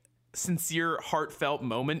like sincere, heartfelt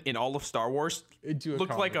moment in all of Star Wars Into a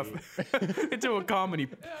look like a comedy. into a comedy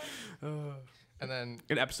And then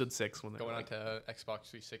in episode 6 when they're going on like, to Xbox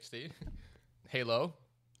 360, Halo.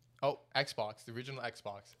 Oh, Xbox, the original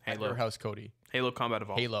Xbox. At Halo. your house, Cody. Halo Combat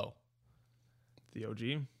Evolved. Halo. The OG.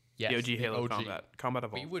 Yes, The OG the Halo OG. Combat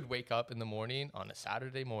We Evolved. would wake up in the morning on a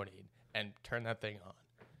Saturday morning and turn that thing on.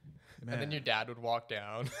 Man, And then your dad would walk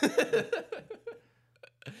down.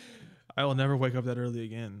 I will never wake up that early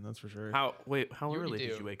again. That's for sure. How You early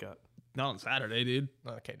did do. you wake up? Not on Saturday, dude.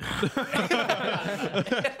 Okay.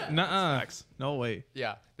 Nuh-uh. Facts. No way.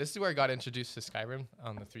 Yeah, this is where I got introduced to Skyrim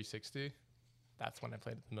on the 360. That's when I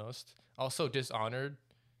played it the most. Also, Dishonored.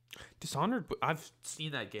 Dishonored. I've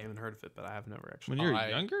seen that game and heard of it, but I have never actually. When you were I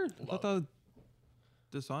younger, I love thought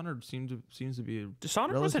Dishonored seems to be a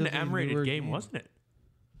Dishonored was an relatively M-rated newer game, wasn't it?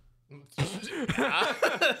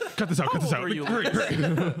 Cut this out. Cut this old out. were you? Hurry, hurry.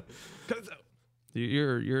 Cut this out.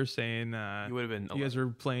 You're saying You would have been. you guys were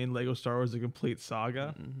playing Lego Star Wars: The Complete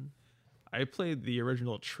Saga. I played the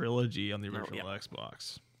original trilogy on the original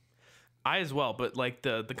Xbox. I as well, but like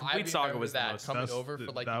the complete saga remember was the that most. coming That's over the-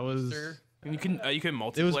 for like that was- Easter. You can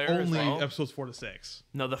multiplayer. It was as only well. episodes 4 to 6.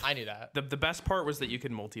 No, I knew that. the best part was that you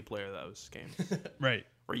could multiplayer those games. Right.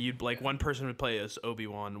 Where you'd like one person would play as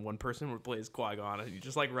Obi-Wan, one person would play as Qui-Gon, and you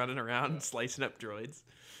just like running around slicing up droids.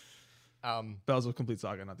 That was a Complete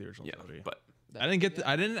Saga, not the original Yeah, trilogy. but I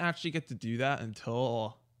didn't actually get to do that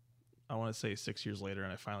until I want to say 6 years later,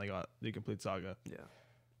 and I finally got the Complete Saga, yeah,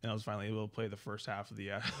 and I was finally able to play the first half of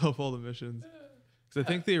the of all the missions. Because I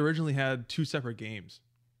think they originally had 2 separate games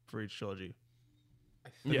for each trilogy. I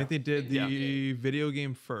think they did the video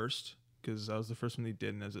game first, because that was the first one they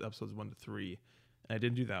did, and it was episodes 1 to 3, and I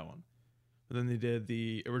didn't do that one. But then they did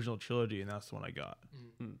the original trilogy, and that's the one I got.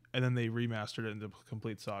 And then they remastered it into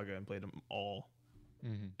Complete Saga and played them all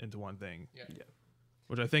into one thing. Yeah.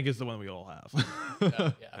 Which I think is the one we all have.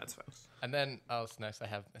 Yeah. that's fast. And then it's nice. I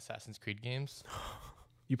have Assassin's Creed games.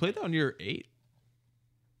 You played that when you were 8?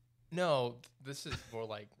 No, this is more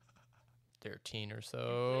like 13 or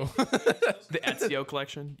so. The Ezio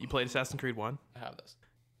collection. You played Assassin's Creed 1? I have this.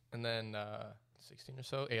 And then 16 or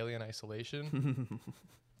so, Alien Isolation.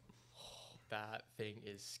 That thing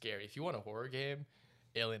is scary. If you want a horror game,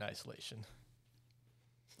 Alien Isolation.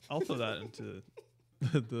 I'll throw that into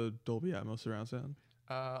the Dolby Atmos surround sound.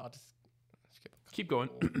 I'll just skip. Keep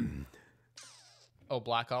going. Oh,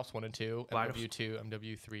 Black Ops 1 and 2, Black Ops. MW2,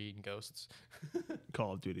 MW3, and Ghosts.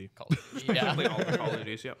 Call of Duty. Call of Duty, Played all the yeah. Call of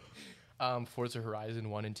Duties, yep. Forza Horizon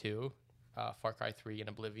 1 and 2, Far Cry 3, and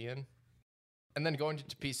Oblivion. And then going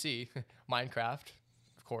to PC, Minecraft,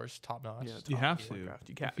 of course, top notch. Yeah, You top have tier to. Minecraft.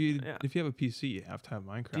 You can't. Yeah. If you have a PC, you have to have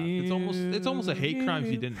Minecraft. It's almost a hate crime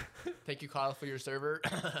if you didn't. Thank you, Kyle, for your server.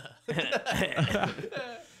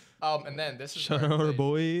 And then this is Shout where I out our played-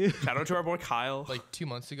 boy. Shout out to our boy Kyle. like 2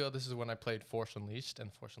 months ago. This is when I played Force Unleashed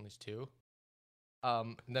and Force Unleashed 2.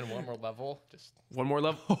 And then one more level, just One more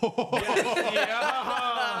level.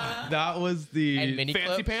 That was the and mini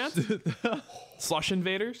Fancy clips. pants. Slush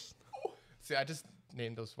invaders. See, I just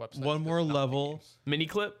named those websites. One more but not the level. games. Mini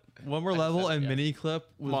clip. one more I just level, said it, and yeah. mini clip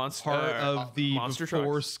was Monster- part of the Monster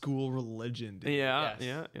before Trucks. school religion. Dude. Yeah,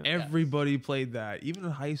 Yes. yeah. Everybody played that, even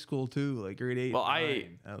in high school too, like grade 8. Well,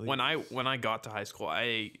 9, at when least. I got to high school,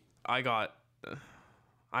 I got.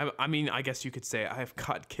 I mean, I guess you could say I've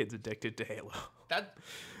got kids addicted to Halo. That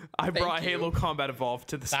I brought you. Halo Combat Evolved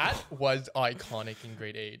to the that school was iconic in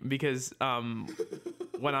grade 8. because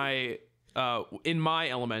when I in my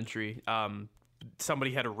elementary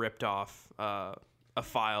somebody had ripped off a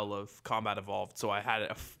file of Combat Evolved, so I had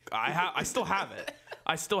it. I still have it.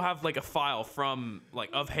 I still have like a file from like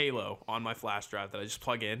of Halo on my flash drive that I just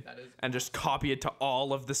plug in is and just copy it to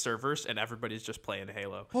all of the servers, and everybody's just playing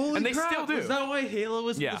Halo. Holy and they crap, still do. Is that why Halo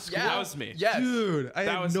was in Yeah. the school? Yeah, that was me. Yes. Dude, I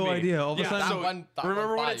That had was no me. idea. All of a Yeah, sudden, That so one- that remember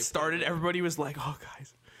one when five it you started? Everybody was like, "Oh,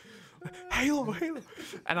 guys, Halo, Halo,"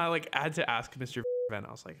 and I like had to ask Mr. Van.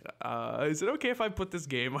 I was like, "Is it okay if I put this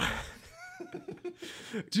game on?"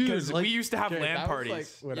 dude, Because like, we used to have Okay, LAN that was, parties. like,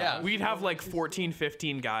 when I Yeah. was- We'd have like 14,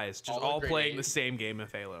 15 guys just All in all grade playing 8. the same game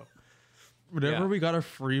of Halo. whenever yeah. we got a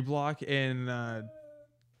free block in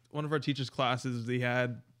one of our teachers' classes, they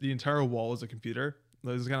had the entire wall was a computer. It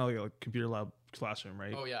was kind of like a computer lab classroom,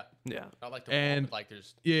 right? Oh yeah, Yeah. I like the And- wall, but, like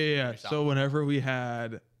there's Yeah. Yourself. So whenever we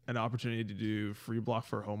had an opportunity to do free block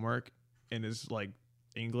for homework, and it's like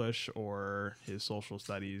English or his social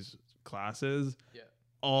studies classes, Yeah.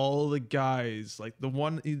 all the guys, like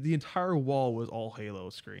the entire wall was all Halo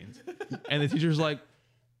screens, and the teacher's like,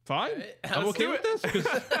 "Fine, Right, I'm let's okay do with this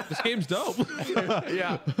because this game's dope."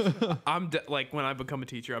 Yeah. Like when I become a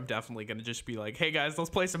teacher, I'm definitely gonna just be like, "Hey guys, let's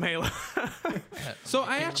play some Halo." So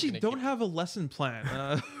I actually don't have a lesson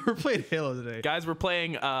plan. We're playing Halo today. Guys, we're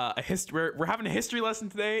playing a history. We're having a history lesson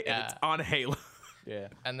today, and it's Yeah. on Halo. Yeah.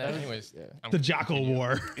 And then, anyways, I'm The gonna Jackal continue.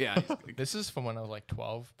 War. Yeah. This is from when I was like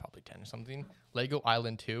 12, probably 10 or something. Lego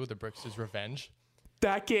Island 2, The Bricks' Revenge.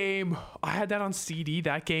 That game, I had that on CD.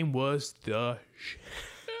 That game was the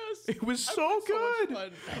It was so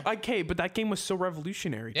good. Okay, but that game was so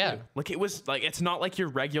revolutionary. Yeah. Too. Like it was like it's not like your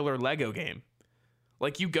regular Lego game.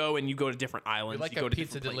 Like you go to different You're islands. like you go a to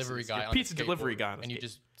pizza different delivery places. guy You're on pizza a delivery skateboard, guy on a and you skate.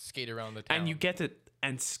 just skate around the town. And you get to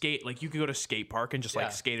skate like you could go to skate park and just Yeah.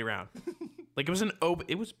 like skate around. Like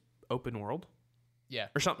it was open world yeah,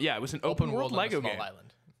 or something. Yeah, it was an open world on a Lego small game.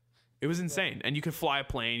 island. It was insane, and you could fly a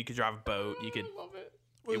plane, you could drive a boat, you could. Love it.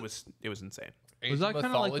 It was insane. Age Was that of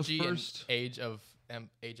kinda like the Mythology and first- Age of Empires?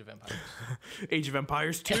 Age of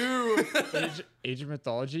Empires 2. Age of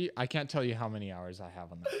Mythology. I can't tell you how many hours I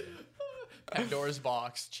have on that game. Pandora's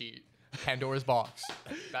box cheat. Pandora's box.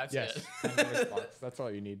 That's Yes. it. Pandora's box. That's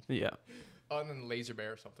all you need. Yeah. Oh, and then Laser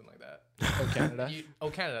Bear or something like that. Oh, Canada.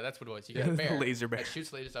 Canada, that's what it was. You get a bear. Laser bear. That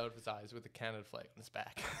shoots lasers out of his eyes with a Canada flag on his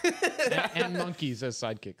back. And monkeys as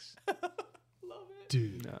sidekicks.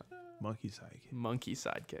 Dude, Yeah. monkey sidekick. Monkey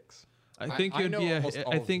sidekicks. I think it would know be almost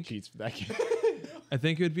all I of the think cheats for that game. I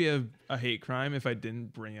think it would be a hate crime if I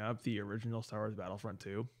didn't bring up the original Star Wars Battlefront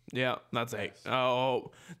 2. Yeah, that's it.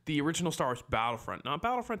 Oh, the original Star Wars Battlefront, not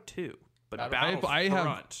Battlefront 2, but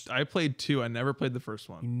Battlefront. I played 2. I never played the first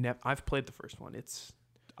one. I've played the first one. It's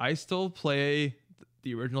I still play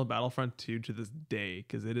the original Battlefront 2 to this day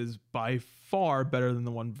because it is by far better than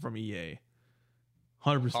the one from EA.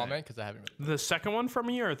 100%. Comment, because I haven't really. the second one from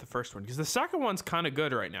me or the first one, because the second one's kind of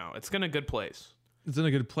good right now. It's in a good place. It's in a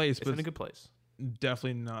good place, It's but in a good place. it's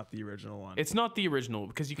definitely not the original one. It's not the original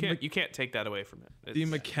because you can't take that away from it. The It's-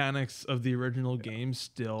 mechanics of the original game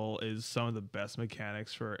still is some of the best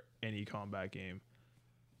mechanics for any combat game.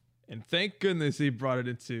 And thank goodness he brought it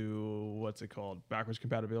into what's it called? Backwards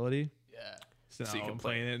compatibility. Yeah. So So you now can I'm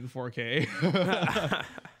play playing it in 4K.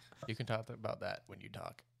 You can talk about that when you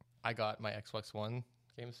talk. I got my Xbox One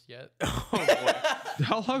games yet. oh boy.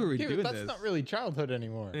 How long are we Dude, doing that's this? not really childhood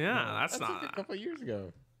anymore. Yeah, that's Like a not. couple years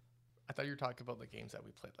ago. I thought you were talking about the games that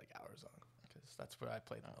we played like hours on, because that's what I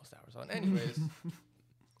played the most hours on. Anyways,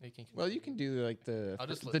 you can. Well, you can do like I'll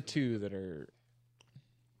just the listen. two that are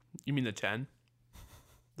You mean the 10,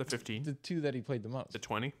 the 15, the two that he played the most. the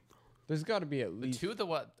 20? There's got to be at The least two, the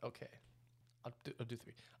what? Okay, I'll do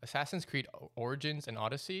three. Assassin's Creed Origins and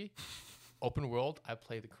Odyssey, open world. I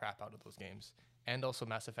play the crap out of those games, and also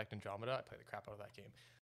Mass Effect Andromeda. I play the crap out of that game.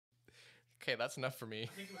 Okay, that's enough for me.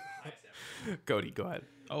 Cody, go ahead.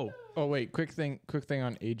 Oh, Oh wait, quick thing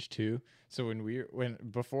on Age 2. So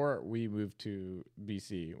before we moved to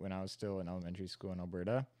BC, when I was still in elementary school in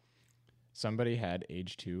Alberta, somebody had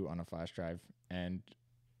Age 2 on a flash drive, and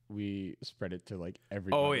we spread it to like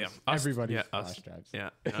everybody. Oh, yeah. Everybody's yeah, flash us. drives. Yeah.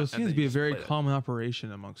 so it seems to be a very common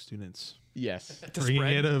operation among students. Yes. To Bringing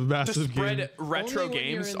spread, in a to massive spread game. retro Only when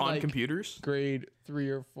you're games in, on like, computers. Grade 3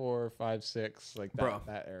 or 4, 5, 6, like that, Bro.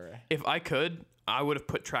 that era. If I could, I would have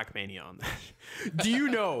put Trackmania on that. Do you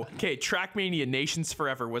know? Okay, Trackmania Nations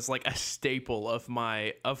Forever was like a staple of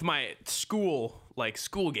my school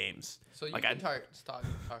games. So you like can talk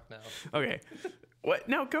now. Okay. What?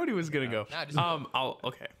 No, Cody was gonna go. Nah, just I'll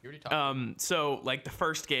okay. You already talked. So like the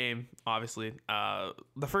first game, obviously,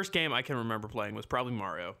 the first game I can remember playing was probably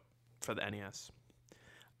Mario for the NES.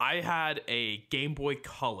 I had a Game Boy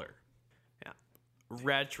Color. Yeah.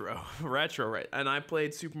 Retro, right. And I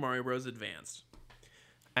played Super Mario Bros. Advanced.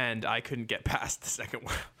 And I couldn't get past the second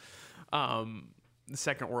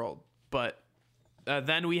world. But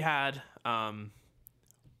then we had a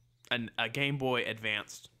Game Boy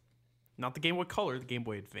Advanced. Not the Game Boy Color, the Game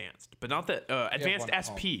Boy Advanced. But not the Advanced one at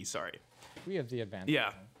home. SP, sorry. We have the advanced.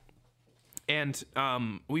 Yeah. And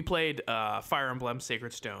we played Fire Emblem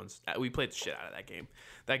Sacred Stones. We played the shit out of that game.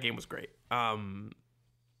 That game was great.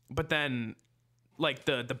 But then, like,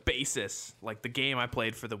 the basis, like, the game I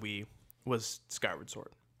played for the Wii was Skyward Sword.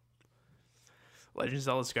 Legend of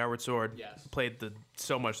Zelda Skyward Sword. Yes. Played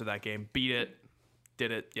so much of that game. Beat it.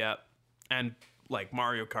 Did it. Yeah. And, like,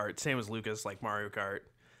 Mario Kart. Same as Lucas, like, Mario Kart.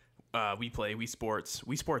 We play Wii Sports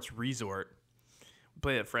Resort. We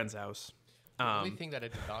played at a friend's house. The only thing that I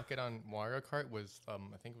did not get on Mario Kart was, I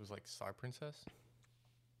think it was like Star Princess.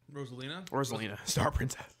 Rosalina? Rosalina, Star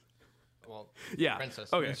Princess. Well, Yeah.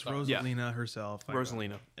 Princess. Okay. It's Sorry. Rosalina herself. I got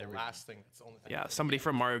Rosalina. The last thing. That's the only thing. Yeah, somebody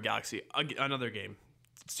from Mario Galaxy. Another game.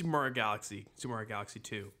 Super Mario Galaxy. Super Mario Galaxy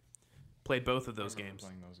 2. Played both of those games.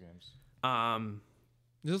 Playing those games.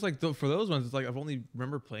 Just like for those ones, it's like I've only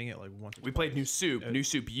remember playing it like once. Or We played New twice. Soup, New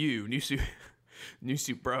Soup U, New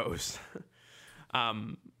Soup Bros.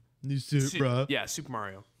 New Soup, bro. Yeah, Super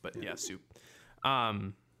Mario, but yeah, Soup.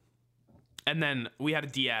 And then we had a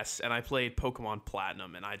DS, and I played Pokemon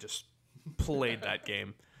Platinum, and I just played that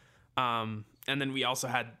game. And then we also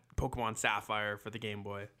had Pokemon Sapphire for the Game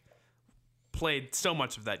Boy. Played so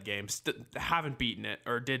much of that game. Haven't beaten it,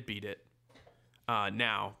 or did beat it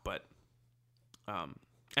now, but...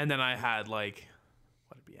 and then I had like,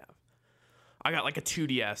 what did we have? I got like a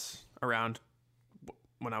 2DS around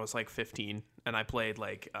when I was like 15, and I played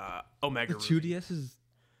like Omega The Ruby. 2DS is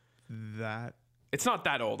that. It's not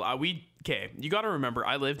that old. You got to remember,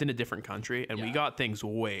 I lived in a different country, and we got things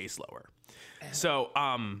way slower. So,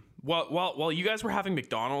 while you guys were having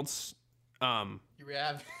McDonald's, You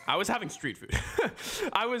have. I was having street food.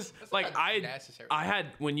 I was like, not necessary. I had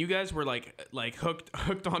when you guys were like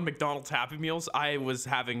hooked on McDonald's Happy Meals. I was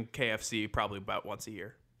having KFC probably about once a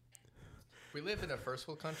year. We live in a first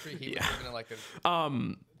world country. He Yeah. was living in like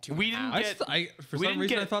a. We didn't I, get. for we some didn't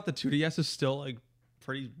reason I get- thought the 2DS is still like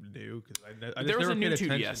pretty new because I There was never a new paid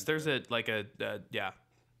 2DS. attention. There's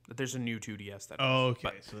there's a new 2DS that. Oh, okay.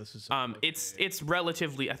 But, So this is it's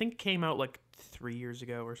relatively. I think it came out like 3 years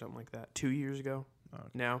ago or something like that. 2 years ago. Okay.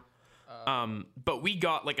 Now. But we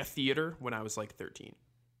got like a theater when I was like 13.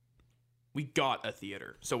 We got a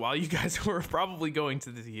theater. So while you guys were probably going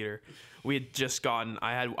to the theater, we had just gotten.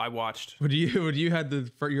 I watched. When you had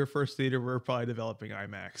your first theater, we were probably developing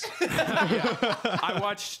IMAX. I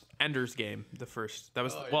watched Ender's Game. The first. That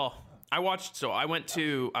was well. I watched. So I went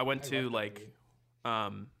to like.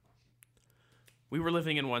 We were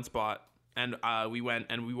living in one spot, and we went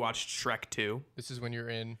and we watched Shrek 2, This is when you're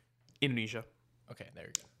in. Indonesia. Okay, there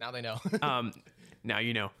you go. Now they know. Now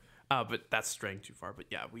you know. But that's straying too far. But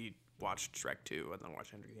yeah, we watched Shrek 2 and then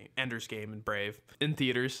watched Ender's Game and Brave in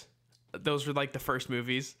theaters. Those were like the first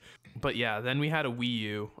movies. But yeah, then we had a Wii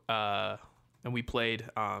U, and we played.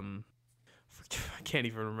 I can't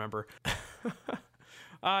even remember.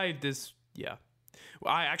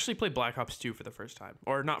 I actually played Black Ops 2 for the first time,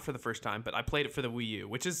 or not for the first time, but I played it for the Wii U,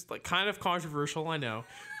 which is like kind of controversial, I know,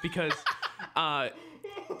 because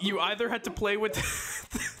you either had to play with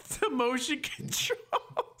the motion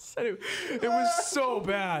controls. And it was so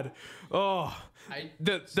bad. Oh,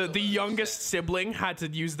 the youngest sibling had to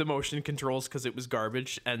use the motion controls because it was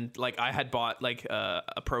garbage, and like I had bought like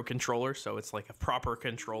a pro controller, so it's like a proper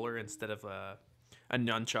controller instead of a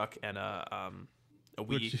nunchuck and a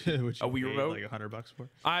Wii, which a you Wii paid remote. like $100 for.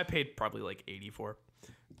 I paid probably like 84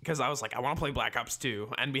 because I was like, I want to play Black Ops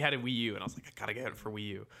 2, and we had a Wii U, and I was like, I gotta get it for Wii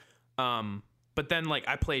U. But then like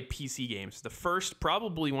I played PC games.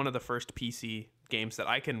 Probably one of the first PC games that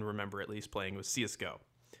I can remember at least playing was CS:GO.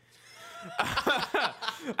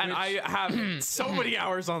 And I have so many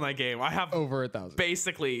hours on that game. I have Over 1,000.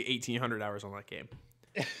 basically 1,800 hours on that game.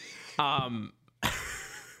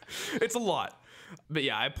 It's a lot. But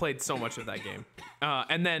yeah, I played so much of that game.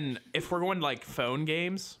 And then if we're going like phone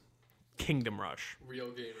games, Kingdom Rush.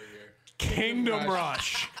 Real gamer here. Kingdom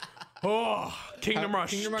Rush. Oh, Kingdom Rush.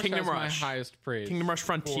 Kingdom Rush Kingdom has Rush. my highest praise. Kingdom Rush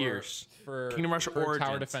Frontiers. for Kingdom Rush for Origins.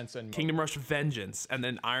 tower defense and Kingdom Rush Vengeance, and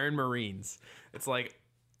then Iron Marines. It's like,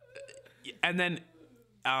 and then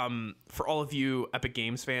for all of you Epic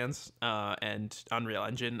Games fans and Unreal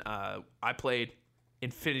Engine, I played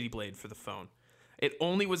Infinity Blade for the phone. It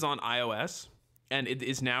only was on iOS, and it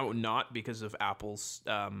is now not because of Apple's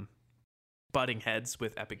butting heads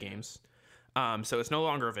with Epic Games. So it's no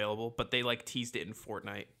longer available, but they like teased it in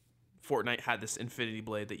Fortnite. Fortnite had this Infinity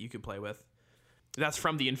Blade that you could play with. That's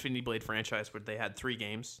from the Infinity Blade franchise, where they had 3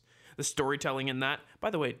 games. The storytelling in that. By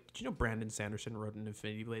the way, did you know Brandon Sanderson wrote an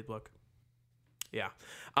Infinity Blade book? Yeah.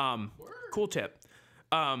 Cool tip.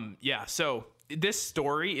 Yeah. So this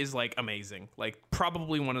story is like amazing. Like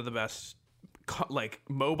probably one of the best like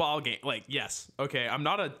mobile game. Like yes. Okay. I'm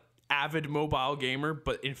not a avid mobile gamer,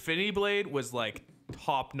 but Infinity Blade was like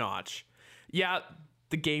top notch. Yeah.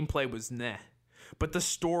 The gameplay was meh, but the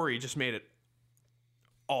story just made it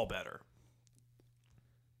all better.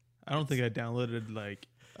 I don't think I downloaded like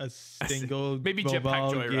a single Maybe Jetpack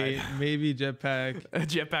mobile Joyride. game. Maybe Jetpack.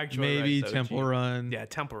 Jetpack Joyride. Maybe OG. Temple Run. Yeah,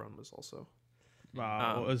 Temple Run was also.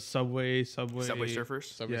 Wow. Was Subway Subway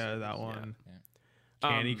Surfers. Yeah, that one. Yeah.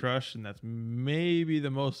 Candy Crush, and that's maybe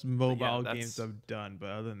the most mobile that's- games I've done. But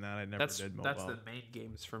other than that, I never did mobile. That's the main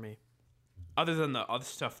games for me. other than the other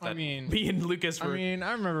stuff that mean- me and Lucas were. I mean,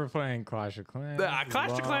 I remember playing Clash of Clans.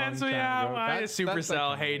 Clash of Clans, so yeah,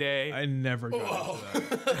 Supercell heyday. I never got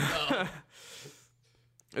into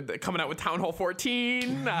that. Coming out with Town Hall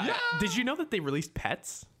 14. Did you know that they released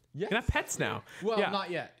pets? Yes. You can have pets now. Well, yeah. not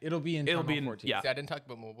yet. It'll be in. It'll Town be Hall in- 14. yeah. See, I didn't talk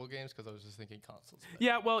about mobile games because I was just thinking consoles. but-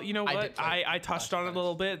 Yeah, well, you know I what? did play I touched Clash on it a of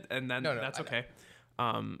little bit, and then No, that's I know. okay.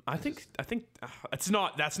 I think that's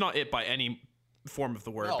not it by any form of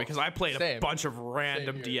the word, No, because I played a same. bunch of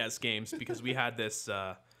random here. DS games because we had this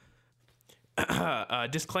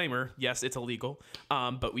disclaimer. Yes, it's illegal.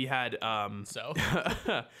 But we had So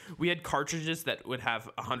we had cartridges that would have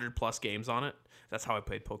 100+ games on it. That's how I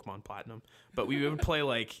played Pokemon Platinum. But we would play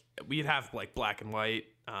we'd have Black and White,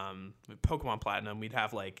 Pokemon Platinum. We'd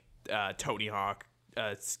have Tony Hawk,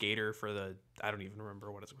 Skater for the, I don't even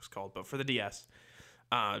remember what it was called, but for the DS.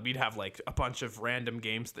 We'd have a bunch of random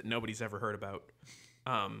games that nobody's ever heard about.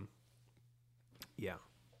 Yeah,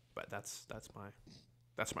 but that's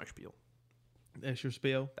my spiel. That's your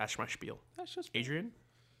spiel. That's my spiel. That's just Adrian,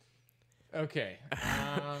 Okay.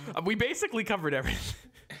 we basically covered everything.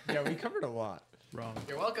 Yeah, we covered a lot. wrong.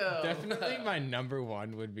 you're welcome. Definitely my number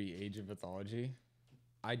one would be Age of Mythology.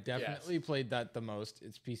 I definitely played that the most.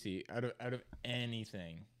 It's PC. Out of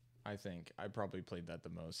anything, I think I probably played that the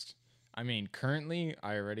most. I mean, currently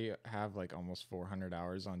I already have almost 400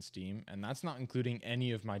 hours on Steam, and that's not including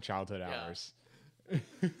any of my childhood Yeah. hours.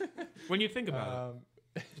 When you think about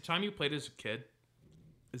it, the time you played as a kid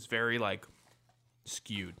is very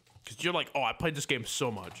skewed, because you're oh, I played this game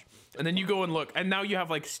so much, and then you go and look, and now you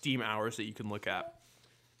have Steam hours that you can look at,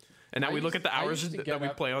 and now I we look used- at the I hours used to that get we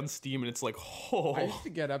up- play on Steam, and it's I oh, used to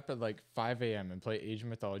get up at 5 a.m. and play Age of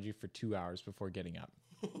Mythology for 2 hours before getting up.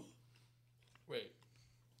 Wait.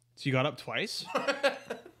 So you got up twice?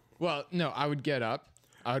 Well, no, I would get up,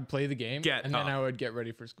 I would play the game, Get and then up. I would get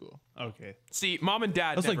ready for school. Okay. see, mom and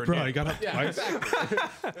dad. I was never bro, knew. you got up twice?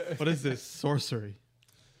 What is this? Sorcery.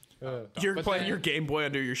 You're But playing then- your Game Boy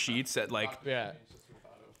under your sheets at Yeah.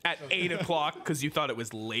 at 8 o'clock because you thought it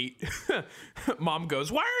was late. Mom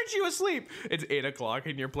goes, "Why aren't you asleep?" It's 8 o'clock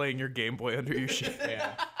and you're playing your Game Boy under your sheet.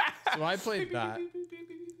 Yeah. So I played that.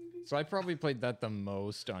 So I probably played that the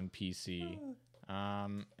most on PC.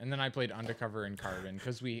 And then I played Undercover and Carbon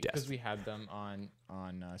because we had them on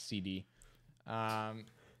CD.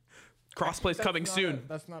 Crossplay's coming soon.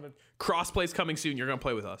 That's not a. Crossplay's coming soon. You're gonna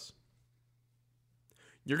play with us.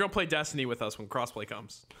 You're gonna play Destiny with us when crossplay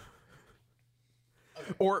comes.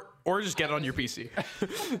 Or just get it on your PC.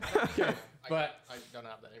 But I don't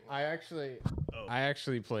have that anymore. I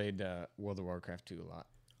actually played World of Warcraft 2 a lot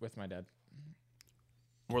with my dad.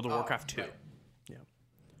 World of Warcraft 2. right. Yeah.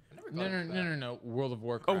 I never got into that. No. World of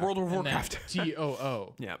Warcraft. World of and then Warcraft.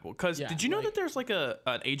 TOO. Yeah, well, because Yeah, did you know that there's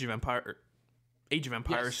an Age of Empires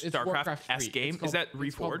Yes, it's StarCraft Warcraft S 3. game? It's Is called- that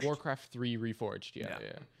it's called Reforged? Warcraft 3 Reforged. Yeah.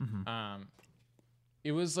 Yeah.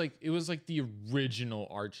 It was like the original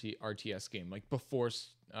RTS game, before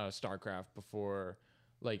StarCraft, before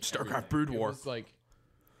StarCraft everything. Brood War.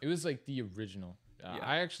 It was like the original. Yeah.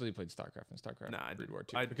 I actually played StarCraft and StarCraft Nah, I Brood didn't. War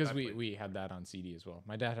too I because played- we had that on CD as well.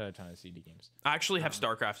 My dad had a ton of CD games. I actually have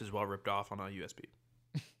StarCraft as well ripped off on a USB.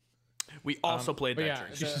 We also played But that.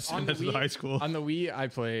 yeah, during- on the This is Wii, high school. on the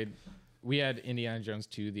Wii, we had Indiana Jones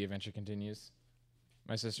 2: The Adventure Continues.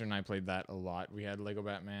 My sister and I played that a lot. We had Lego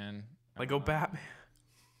Batman. Lego Batman.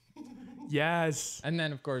 Yes. And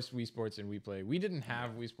then, of course, Wii Sports and Wii Play. We didn't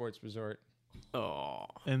have Wii Sports Resort. Oh.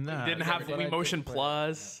 And that. Didn't have but I Wii did Motion play it.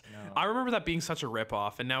 Plus. No. I remember that being such a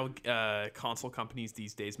ripoff, and now console companies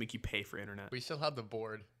these days make you pay for internet. We still have the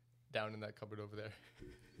board down in that cupboard over there.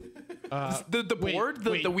 The board,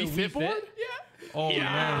 the Wii Fit board. Oh, Yeah.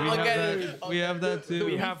 man. Look We at have it. that. We have that too.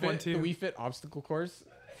 We have one too. The Wii Fit obstacle course.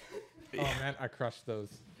 Oh man, I crushed those.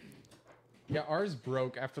 Yeah, ours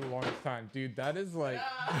broke after the longest time, dude. That is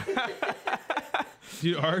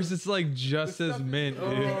Dude, ours is just as mint,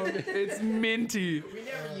 dude. It's minty. We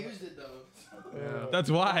never used it though. That's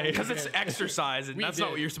why. Because it's exercise, and that's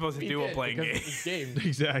not what you're supposed to do while playing games. games.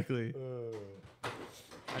 Exactly.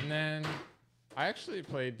 And then I actually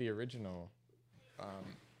played the original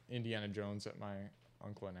Indiana Jones at my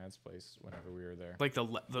uncle and aunt's place whenever we were there. Like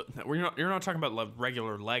you're not talking about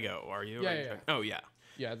regular Lego, are you? Yeah, Are you yeah, talking- Oh yeah.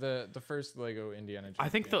 Yeah, the first Lego Indiana Jones. I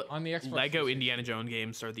think game. the on the Xbox Lego 360. Indiana Jones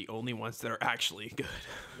games are the only ones that are actually good.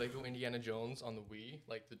 Lego Indiana Jones on the Wii,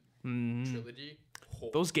 like the Mm. trilogy.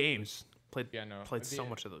 Those games played Yeah, no, played the- so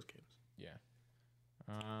much of those games. Yeah.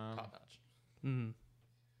 Top notch. Mm.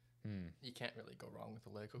 You can't really go wrong with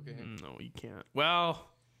a Lego game. No, you can't. Well,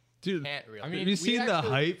 Dude, Can't really. I mean, have you we seen the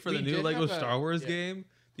actually- hype for the we new did Lego have a- Star Wars yeah. game?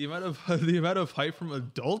 the amount of hype from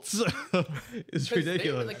adults is 'Cause they were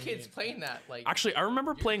ridiculous. the kids playing that. Like, Actually, I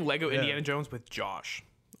remember playing Lego Yeah. Indiana Jones with Josh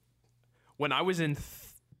when I was in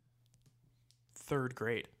third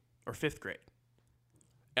grade or fifth grade.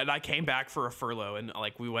 And I came back for a furlough, and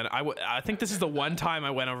like we went. I think this is the one time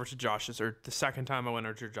I went over to Josh's, or the second time I went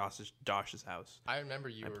over to Josh's house. I remember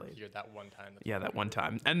you were played. here that one time. That's Yeah, what I that one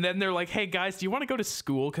remember. time. And then they're like, "Hey guys, do you want to go to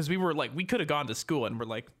school?" Because we were like, we could have gone to school, and we're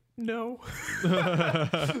like, "No."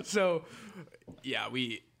 So, yeah,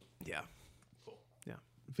 yeah.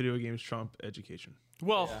 Video games trump education.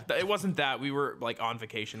 Well, it wasn't that. We were like on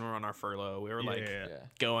vacation. We were on our furlough. We were like Yeah. Yeah.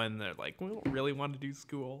 going there, like we don't really want to do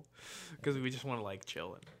school because we just want to like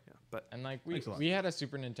chill. And yeah, but And like Thanks a lot. we had a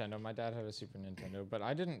Super Nintendo. My dad had a Super Nintendo, but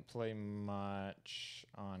I didn't play much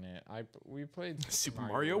on it. We played Super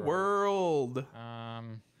Mario World,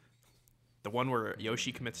 Um, the one where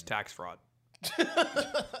Yoshi commits tax fraud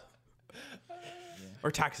or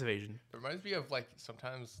tax evasion. It reminds me of like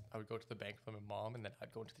sometimes I would go to the bank with my mom, and then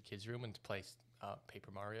I'd go into the kids' room and play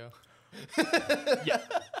Paper Mario.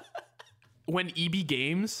 When EB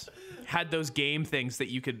Games had those game things that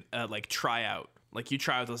you could like try out. Like you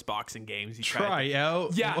try out those boxing games. You Try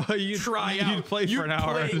out. Yeah, Well, you'd play for an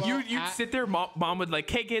hour. You'd sit there. Mom would like,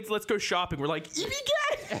 "Hey kids, let's go shopping." We're like, "EB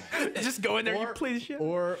Games!" Just go in there. You play the shit.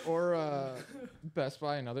 or Best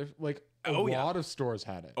Buy and other like a Oh, yeah. lot of stores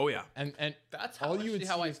had it. Oh yeah. And That's all how, you would actually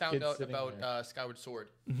how see I is found kids out sitting about there. Skyward Sword.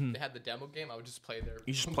 Mm-hmm. They had the demo game. I would just play there.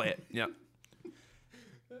 You just play it. Yeah.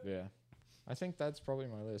 Yeah, I think that's probably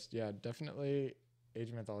my list. Yeah, definitely Age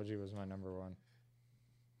of Mythology was my number one.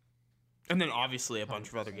 And then obviously a bunch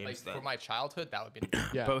of other Like games that for my childhood, that would be.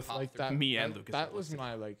 Yeah, Both like that. me and that, Lucas That have was listed.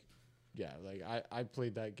 my like, yeah, like I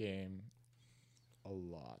played that game a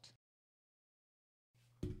lot.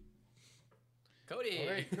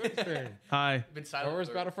 Cody. Hi. Been Star silent Wars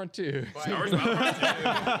for- Battlefront 2.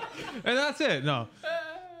 And that's it. No.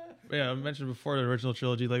 Yeah, I mentioned before the original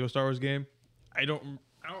trilogy Lego Star Wars game. I don't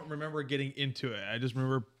remember getting into it. I just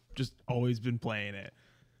remember just always been playing it.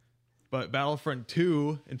 But Battlefront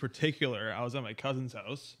 2 in particular, I was at my cousin's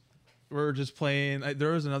house. We were just playing.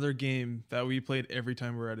 There was another game that we played every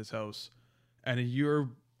time we were at his house. And you were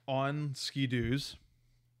on ski-doos.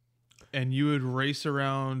 And you would race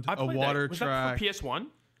around I a played water that. Was track. that for PS1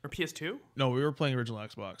 or PS2? No, we were playing original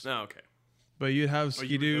Xbox. Oh, okay. But you'd have Oh,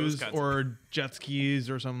 you were those ski-doos kinds of- or jet skis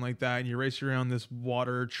or something like that, and you race around this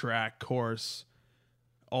water track course.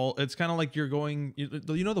 It's kind of like you're going.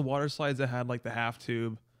 You know the water slides that had like the half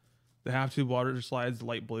tube water slides,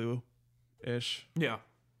 light blue, ish. Yeah.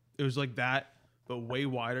 It was like that, but way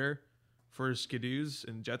wider for ski-doos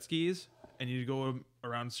and jet skis, and you go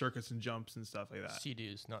around circuits and jumps and stuff like that.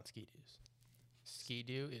 Sea-doos, not ski-doos.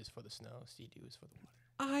 Ski-doo is for the snow. Sea-doo is for the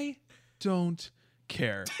water. I don't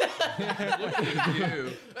care.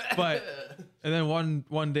 But and then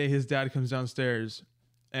one day his dad comes downstairs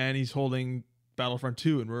and he's holding Battlefront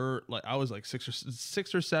 2, and we're like, I was like six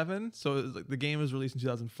or seven, so it was like the game was released in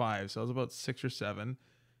 2005, so I was about 6 or 7.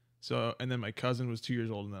 So and then my cousin was 2 years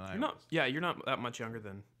older than I was. You're not that much younger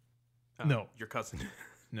than No. your cousin.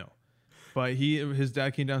 No, but his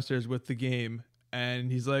dad came downstairs with the game,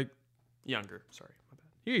 and he's like, Younger. Sorry. My bad.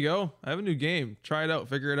 "Here you go. I have a new game. Try it out.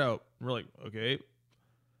 Figure it out." And we're like, "Okay."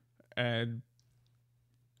 And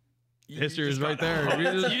history is right there.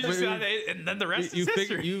 You just got it, and then the rest you is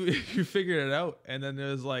history. you figured it out, and then it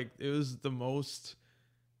was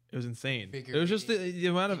insane. Figure It was just the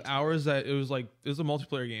amount of hours that it was a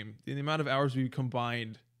multiplayer game. The amount of hours we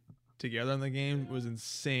combined together on the game was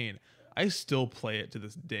insane. I still play it to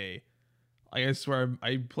this day. I swear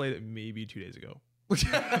I played it maybe 2 days ago.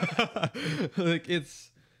 Like it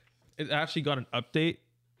actually got an update.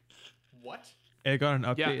 What? It got an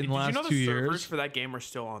update Yeah. in Did the last you know the 2 servers years. for that game are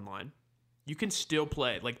still online? You can still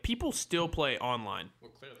play. Like people still play online.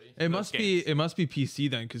 Well, clearly. It must be games. PC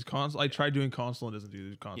then, because console. I tried doing console and it doesn't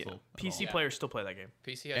do console. Yeah. at PC all. players still play that game.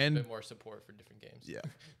 PC has And- a bit more support for different games. Yeah.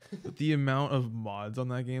 The amount of mods on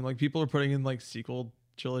that game, like people are putting in like sequel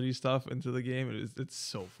trilogy stuff into the game. It's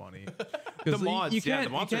so funny. 'Cause The mods, you yeah, can't, the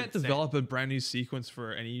mods you are can't insane. develop a brand new sequence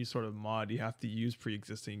for any sort of mod. You have to use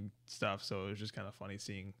pre-existing stuff. So it was just kind of funny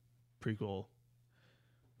seeing prequel.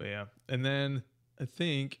 But yeah, and then I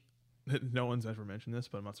think no one's ever mentioned this,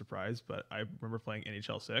 but I'm not surprised. But I remember playing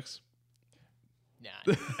NHL 6.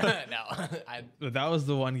 Nah. No. But that was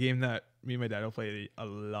the one game that me and my dad played a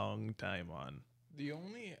long time on. The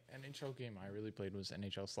only NHL game I really played was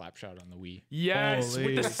NHL Slapshot on the Wii. Yes,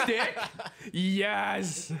 with the Holy. stick.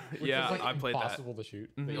 Yes. Yeah, It's, like, I played that. impossible to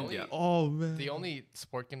shoot. The Mhm, only yeah. Oh man, the only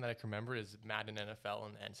sport game that I can remember is Madden NFL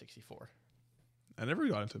and N64. I never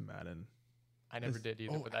got into Madden. I never did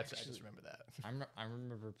either, but I just actually- remember that. I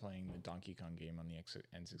remember playing the Donkey Kong game on the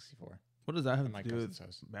N64 What does that have at my to do cousin's with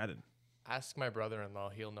house. Madden? Ask my brother-in-law;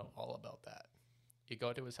 he'll know all about that. You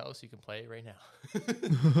go to his house, you can play it right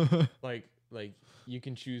now. Like you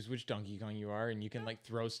can choose which Donkey Kong you are, and you can like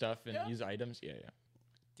throw stuff and Yeah. use items. Yeah.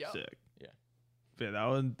 Yeah. Sick. Yeah. But yeah, that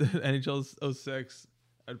one, NHL 06.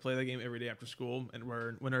 I'd play that game every day after school, and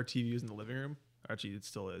when our TV was in the living room. Actually, it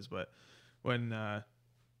still is, but when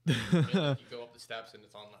You go up the steps and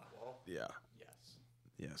it's on that wall. yeah, Yes.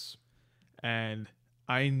 yes, and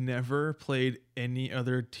I never played any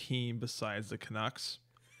other team besides the Canucks,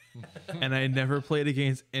 and I never played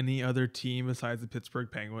against any other team besides the Pittsburgh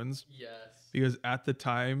Penguins. Yes. Because at the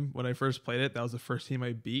time when I first played it, that was the first team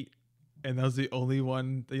I beat, and that was the only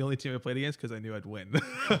team I played against because I knew I'd win.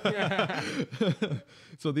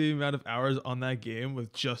 So the amount of hours on that game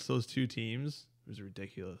with just those two teams was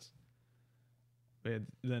ridiculous. And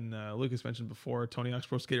then Lucas mentioned before Tony Hawk's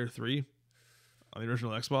Pro Skater 3 on the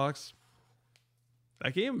original Xbox.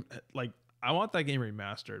 That game, like, I want that game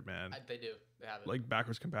remastered, man. They do. They have it. Like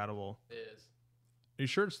backwards compatible. it is. Are you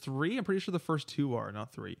sure it's 3? I'm pretty sure the first 2 are,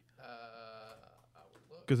 not 3. I would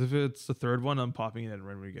look. Because if it's the third one, I'm popping it in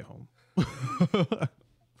when we get home.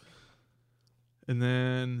 And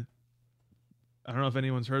then I don't know if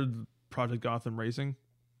anyone's heard Project Gotham Racing.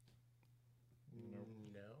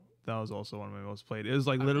 No. That was also one of my most played. It was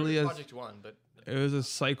like I've literally heard of a, Project One, but it was a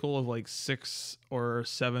cycle of like 6 or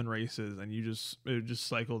 7 races, and it would just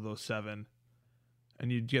cycle those 7,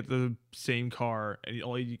 and you'd get the same car, and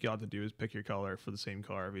all you got to do is pick your color for the same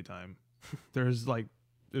car every time. There's like,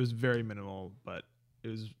 it was very minimal, but it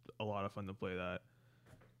was a lot of fun to play that.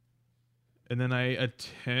 And then I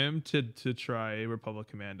attempted to try Republic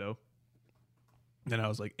Commando, and I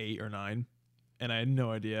was like 8 or 9, and I had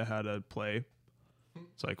no idea how to play,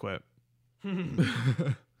 so I quit.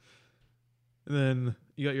 And then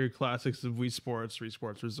you got your classics of Wii Sports, Wii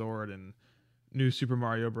Sports Resort, and New Super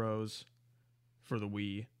Mario Bros. For the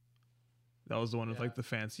Wii. That was the one with Yeah. like the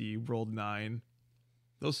fancy World 9.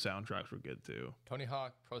 Those soundtracks were good too. Tony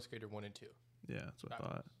Hawk Pro Skater 1 and 2. Yeah, that's what I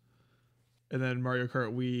Backwards. thought. And then Mario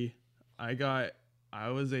Kart Wii, I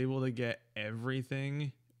was able to get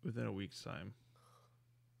everything within a week's time.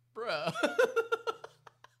 Bruh.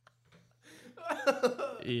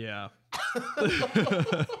 Yeah.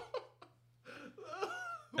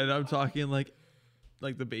 And I'm talking like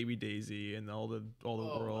the Baby Daisy and all the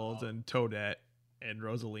Oh, worlds wow. and Toadette and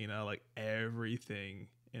Rosalina, like everything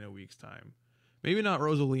in a week's time. Maybe not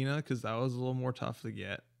Rosalina because that was a little more tough to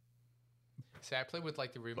get. See, I played with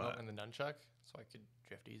like the remote But- and the nunchuck, so I could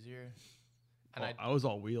drift easier. And Oh, I was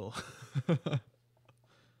all wheel.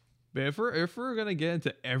 But if we're gonna get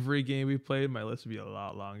into every game we played, my list would be a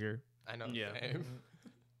lot longer. I know. Yeah. Same.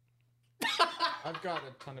 I've got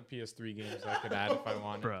a ton of PS3 games I could add if I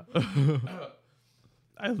wanted. Bruh.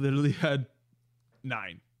 I literally had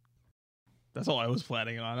 9. That's all I was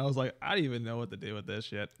planning on. I was like, I don't even know what to do with this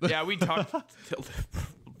shit. Yeah, we talked.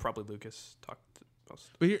 Probably Lucas talked most,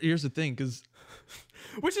 But here's the thing, because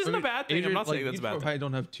which isn't a bad thing. I'm not saying that's a bad thing. I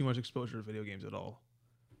don't have too much exposure to video games at all.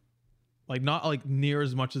 Like not like near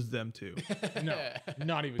as much as them two. No,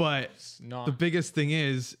 not even. But close. Not. The biggest thing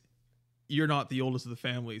is, you're not the oldest of the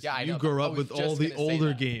family. So Yeah, I you know, grew I up was with just all the gonna say older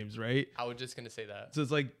that. games, right? I was just gonna say that. So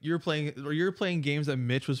it's like you're playing games that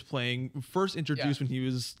Mitch was playing first introduced Yeah. when he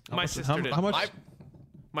was My sister did. how much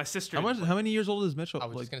My sister. how many years old is Mitch? I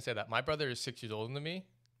was Like, just gonna say that. My brother is 6 years older than me.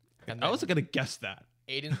 And I then wasn't gonna guess that.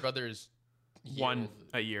 Aiden's brother is one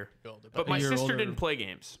a year. older. But my year sister older. didn't play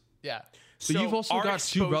games. yeah, So you've also our got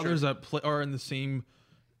two exposure- brothers that are in the same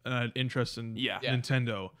interest in Yeah. Yeah.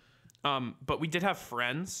 Nintendo. But we did have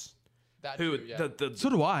friends that who too, yeah.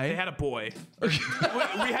 So do I. they had a boy. we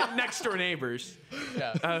had next door neighbors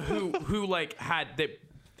yeah. who like had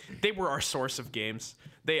they were our source of games.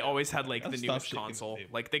 They always had like the Stop newest shaking the console. table.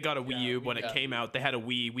 Like they got a Wii U when it yeah. came out. They had a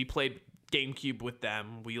Wii. We played GameCube with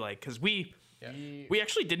them. We like because we Yeah.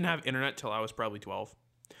 actually didn't have internet till I was probably 12.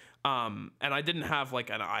 And I didn't have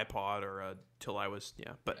like an iPod or till I was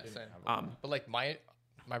but Same. um But like my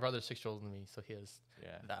brother's 6 years older than me, so he has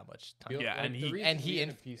Yeah. that much time. Yeah, and he-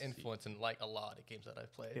 influenced in like a lot of games that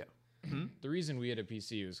I've played. Yeah. The reason we had a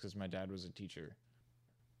PC was because my dad was a teacher.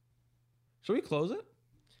 Should we close it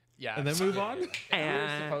Yeah. and then move on? We were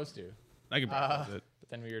and supposed to, I can probably close it. but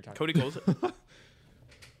then we were talking. Cody goes.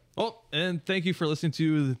 Well, and thank you for listening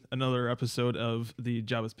to another episode of the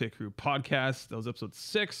Jabba's Pit Crew podcast. That was episode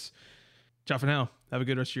 6. Ciao for now. Have a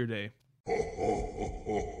good rest of your day.